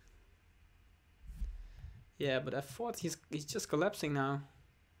problems. Yeah, but I thought he's just collapsing now.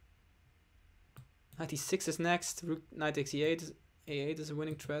 Knight e6 is next. Rook knight takes e8. A8 is a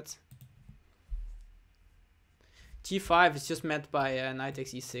winning threat. G5 is just met by knight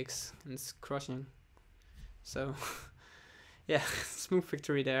takes e6, and it's crushing. So yeah, smooth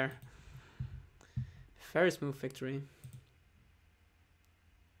victory there. Very smooth victory.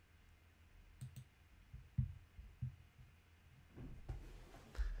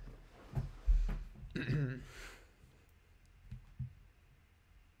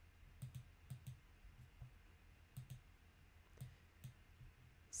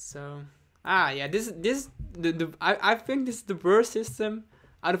 So yeah, I think this is the worst system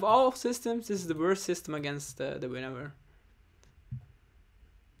out of all systems. This is the worst system against the winner.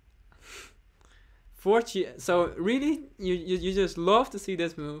 So really, you just love to see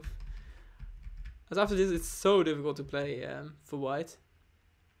this move. Because after this, it's so difficult to play for white.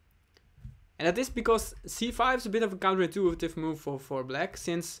 And that is because c5 is a bit of a counterintuitive move for black,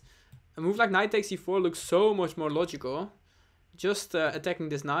 since a move like knight takes c4 looks so much more logical. Just attacking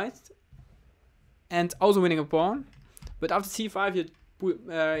this knight and also winning a pawn. But after c5,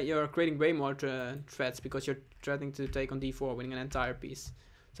 you're creating way more threats, because you're threatening to take on d4, winning an entire piece.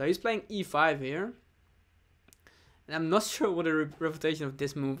 So he's playing e5 here. And I'm not sure what the refutation of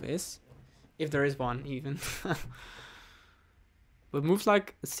this move is, if there is one even. But moves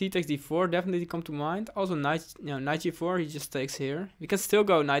like c takes d4 definitely come to mind. Also knight g4, he just takes here. We can still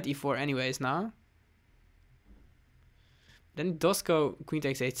go knight e4 anyways now. Then it does go queen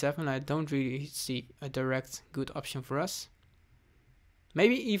takes h7. I don't really see a direct good option for us.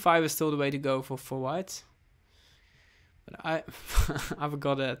 Maybe e5 is still the way to go for white. But I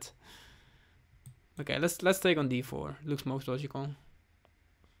forgot that. Okay, let's take on d4. Looks most logical.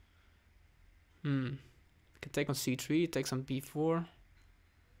 We can take on c3, take on b4.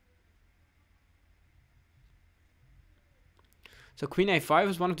 So queen a5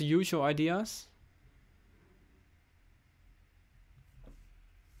 is one of the usual ideas.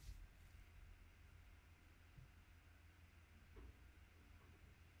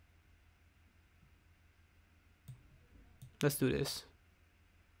 Let's do this.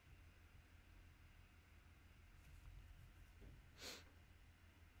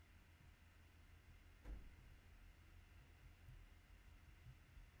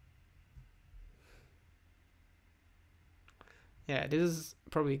 Yeah, this is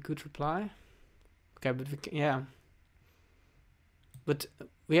probably a good reply. Okay, but but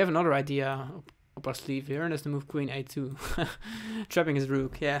we have another idea up our sleeve here, and that's the move queen a2, trapping his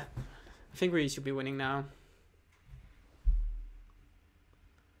rook. Yeah, I think we should be winning now.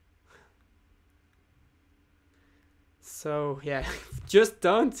 So yeah, just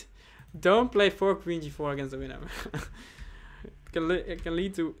don't play 4 queen g4 against the winner. It can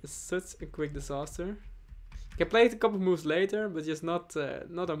lead to such a quick disaster. You can play it a couple moves later, but just not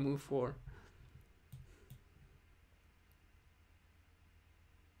on move 4.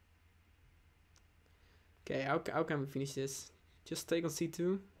 Okay, how can we finish this? Just take on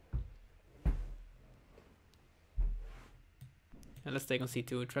c2. And let's take on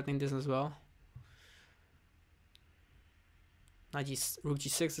c2, threatening this as well. Rook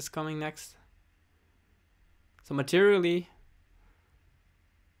g6 is coming next. So materially,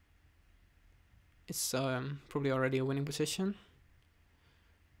 it's probably already a winning position.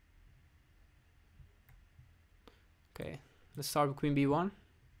 Okay, let's start with queen b1.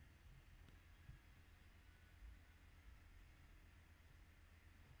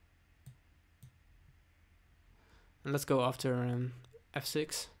 And let's go after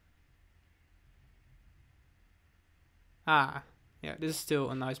f6. Yeah, this is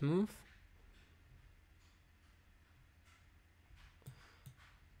still a nice move.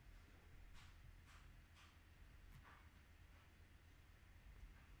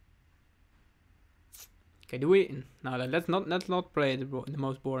 Okay, do we? No, let's not play it the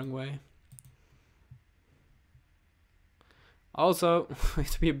most boring way. Also, we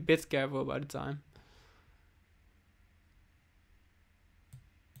have to be a bit careful about the time.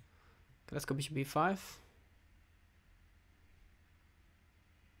 Okay, let's go bishop b5.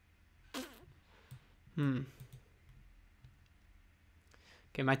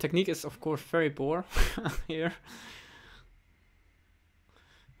 Okay, my technique is of course very poor here.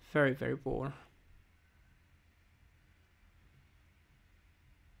 Very, very poor.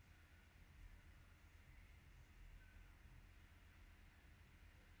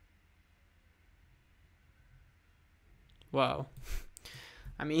 Wow.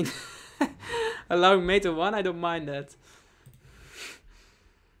 I mean, allowing mate to 1, I don't mind that.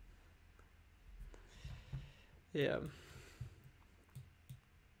 Yeah.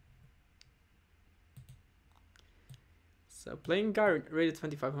 So playing guy rated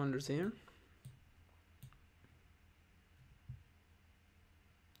 2500 here.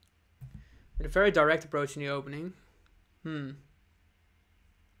 With a very direct approach in the opening. So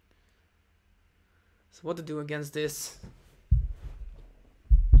what to do against this?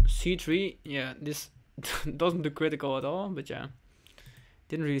 C3, yeah, this doesn't do critical at all, but yeah.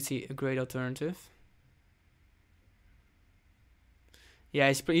 Didn't really see a great alternative. Yeah,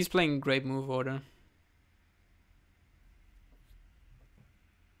 he's playing great move order.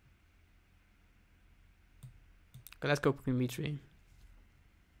 Okay, let's go Queen B3.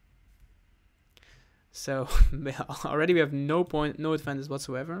 So already we have no advantage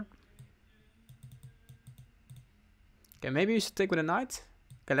whatsoever. Okay, maybe we should take with a knight.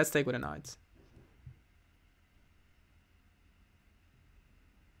 Okay, let's take with a knight.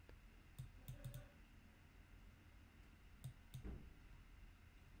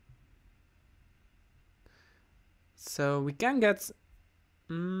 So we can get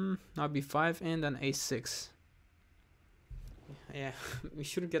now b5 in, then a6. Yeah, we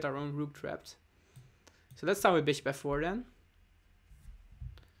shouldn't get our own rook trapped. So let's start with bishop f4 then.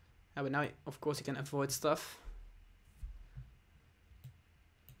 Yeah, but now of course you can avoid stuff.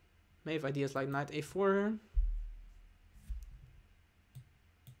 Maybe have ideas like knight a4.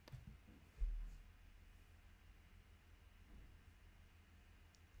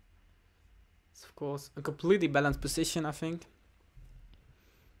 It's of course a completely balanced position, I think.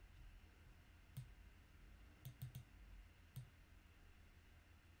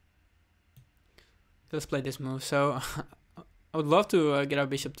 Let's play this move. So I would love to get our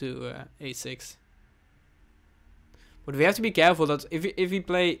bishop to a6. But we have to be careful that if we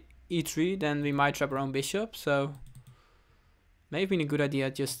play e3, then we might trap our own bishop. So maybe a good idea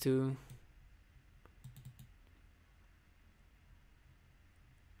just to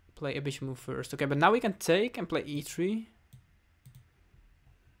play a bishop move first. Okay, but now we can take and play e3.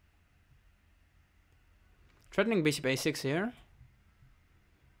 Threatening bishop a6 here.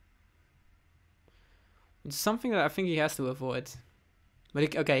 It's something that I think he has to avoid.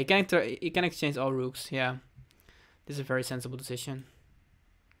 But okay, he can exchange all rooks. Yeah, this is a very sensible decision.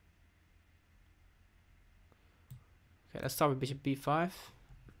 Okay, let's start with bishop b5.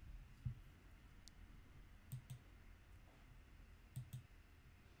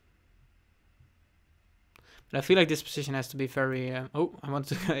 But I feel like this position has to be very... oh, I want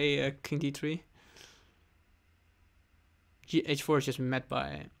to play king d3. H4 is just met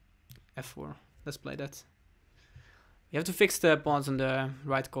by f4. Let's play that. You have to fix the pawns on the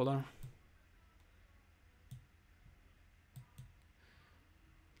right color.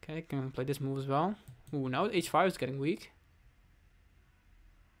 Okay, can play this move as well. Ooh, now h5 is getting weak.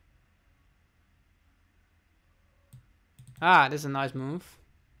 Ah, this is a nice move.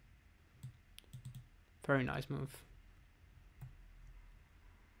 Very nice move.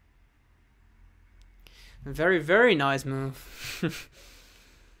 A very, very nice move.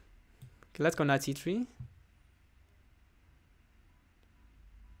 Okay, let's go knight c3.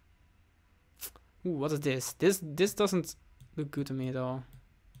 Ooh, what is this? This doesn't look good to me at all.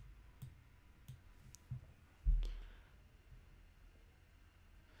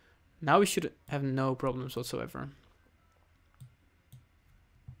 Now we should have no problems whatsoever.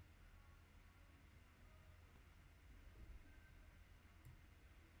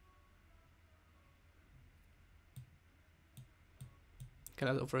 Okay,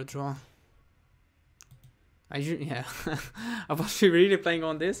 let's over a draw. Yeah, I was really playing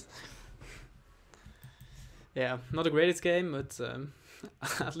on this. Yeah, not the greatest game, but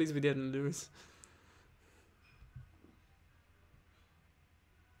at least we didn't lose.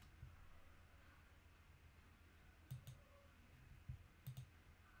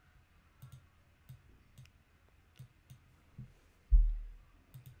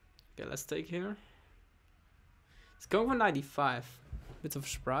 Okay, let's take here. It's going for 95. Bit of a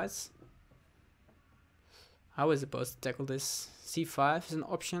surprise. How is it supposed to tackle this? c5 is an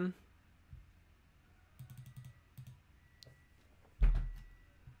option.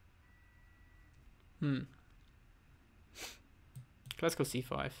 Let's go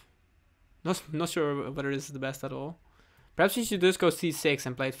c5. Not sure whether this is the best at all. Perhaps we should just go c6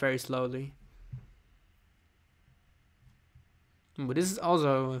 and play it very slowly. But this is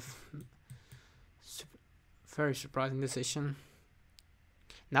also a very surprising decision.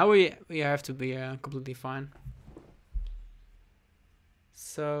 Now we have to be completely fine.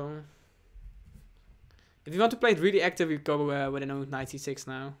 So if you want to play it really active, you go with an 96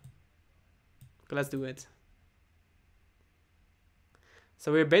 now. Okay, let's do it.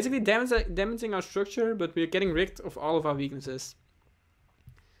 So we're basically damaging our structure, but we're getting rid of all of our weaknesses.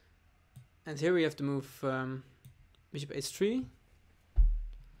 And here we have to move bishop h3.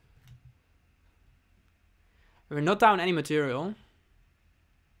 We're not down any material.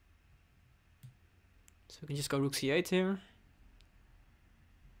 So we can just go rook c8 here.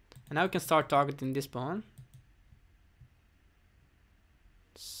 And now we can start targeting this pawn.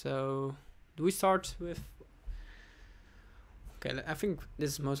 So do we start with... Okay, I think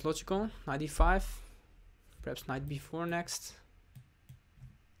this is most logical. Knight e5. Perhaps knight b4 next.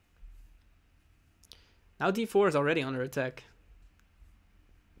 Now d4 is already under attack.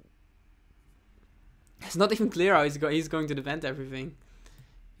 It's not even clear how he's going to defend everything.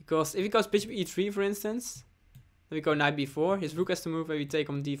 Because if he goes bishop e3 for instance, then we go knight b4, his rook has to move and we take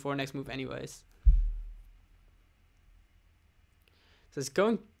on d4 next move anyways. So it's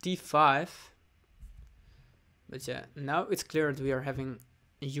going d5. But yeah, now it's clear that we are having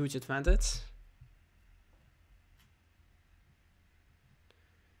a huge advantage.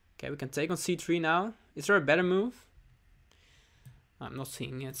 Okay, we can take on c3 now. Is there a better move? I'm not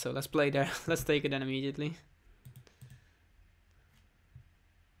seeing it, so let's play there. Let's take it then immediately.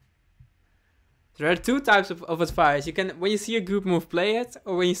 There are two types of advice. You can, when you see a good move, play it,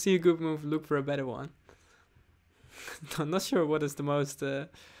 or when you see a good move, look for a better one. I'm not sure what is the most...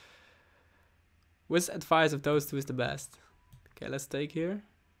 which advice of those two is the best? Okay, let's take here.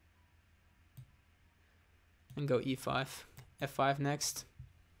 And go e5. f5 next.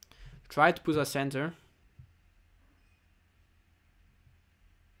 Try to push our center.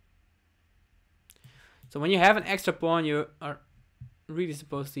 So when you have an extra pawn, you are really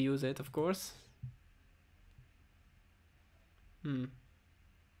supposed to use it, of course. Let's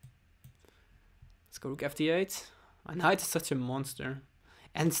go rook ft8. My knight is such a monster.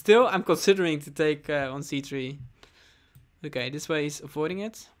 And still, I'm considering to take on c3. Okay, this way he's avoiding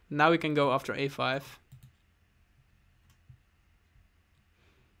it. Now we can go after a5.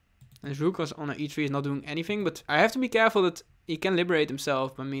 And rook on a e3 is not doing anything, but I have to be careful that he can liberate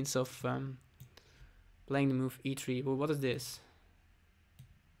himself by means of playing the move e3. Well, what is this?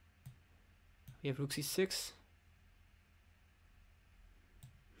 We have rook c6.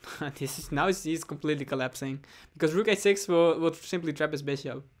 This is now he's completely collapsing because rook a6 will simply trap his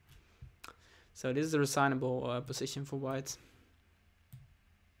bishop. So this is a resignable position for white.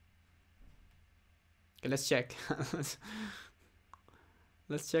 Okay, let's check.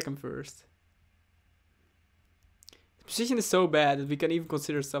 Let's check him first. The position is so bad that we can even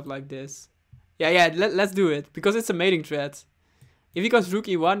consider stuff like this. Yeah, let's do it because it's a mating threat. If he goes rook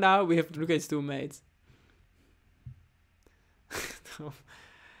e1 now, we have rook h2 mate.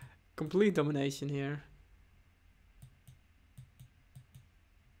 Complete domination here.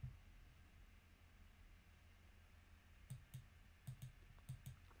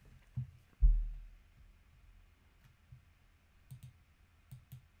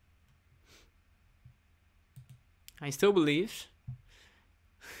 I still believe.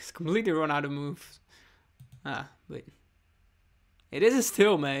 He's completely run out of moves. Ah, wait. It is a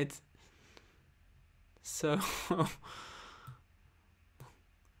stalemate. So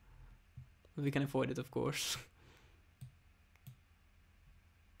we can avoid it, of course.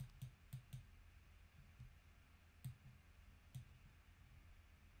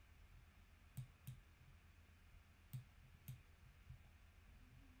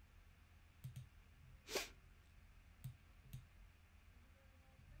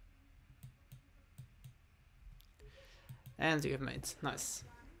 And you have made. Nice.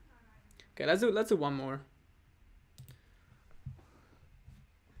 Okay, let's do one more.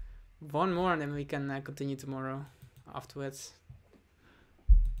 One more and then we can continue tomorrow afterwards.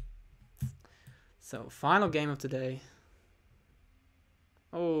 So, final game of the day.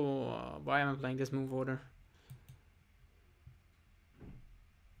 Oh, why am I playing this move order?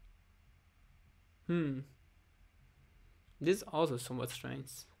 This is also somewhat strange.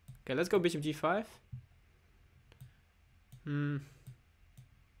 Okay, let's go bishop g5.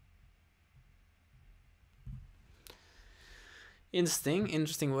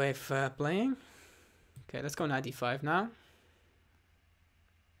 Interesting way of playing. Okay, let's go knight d5 now.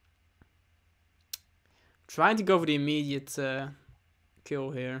 Trying to go for the immediate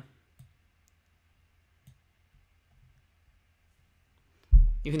kill here.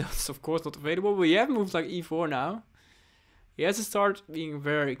 Even though it's of course not available, but we have moves like e4 now. He has to start being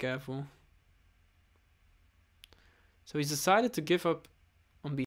very careful. So he's decided to give up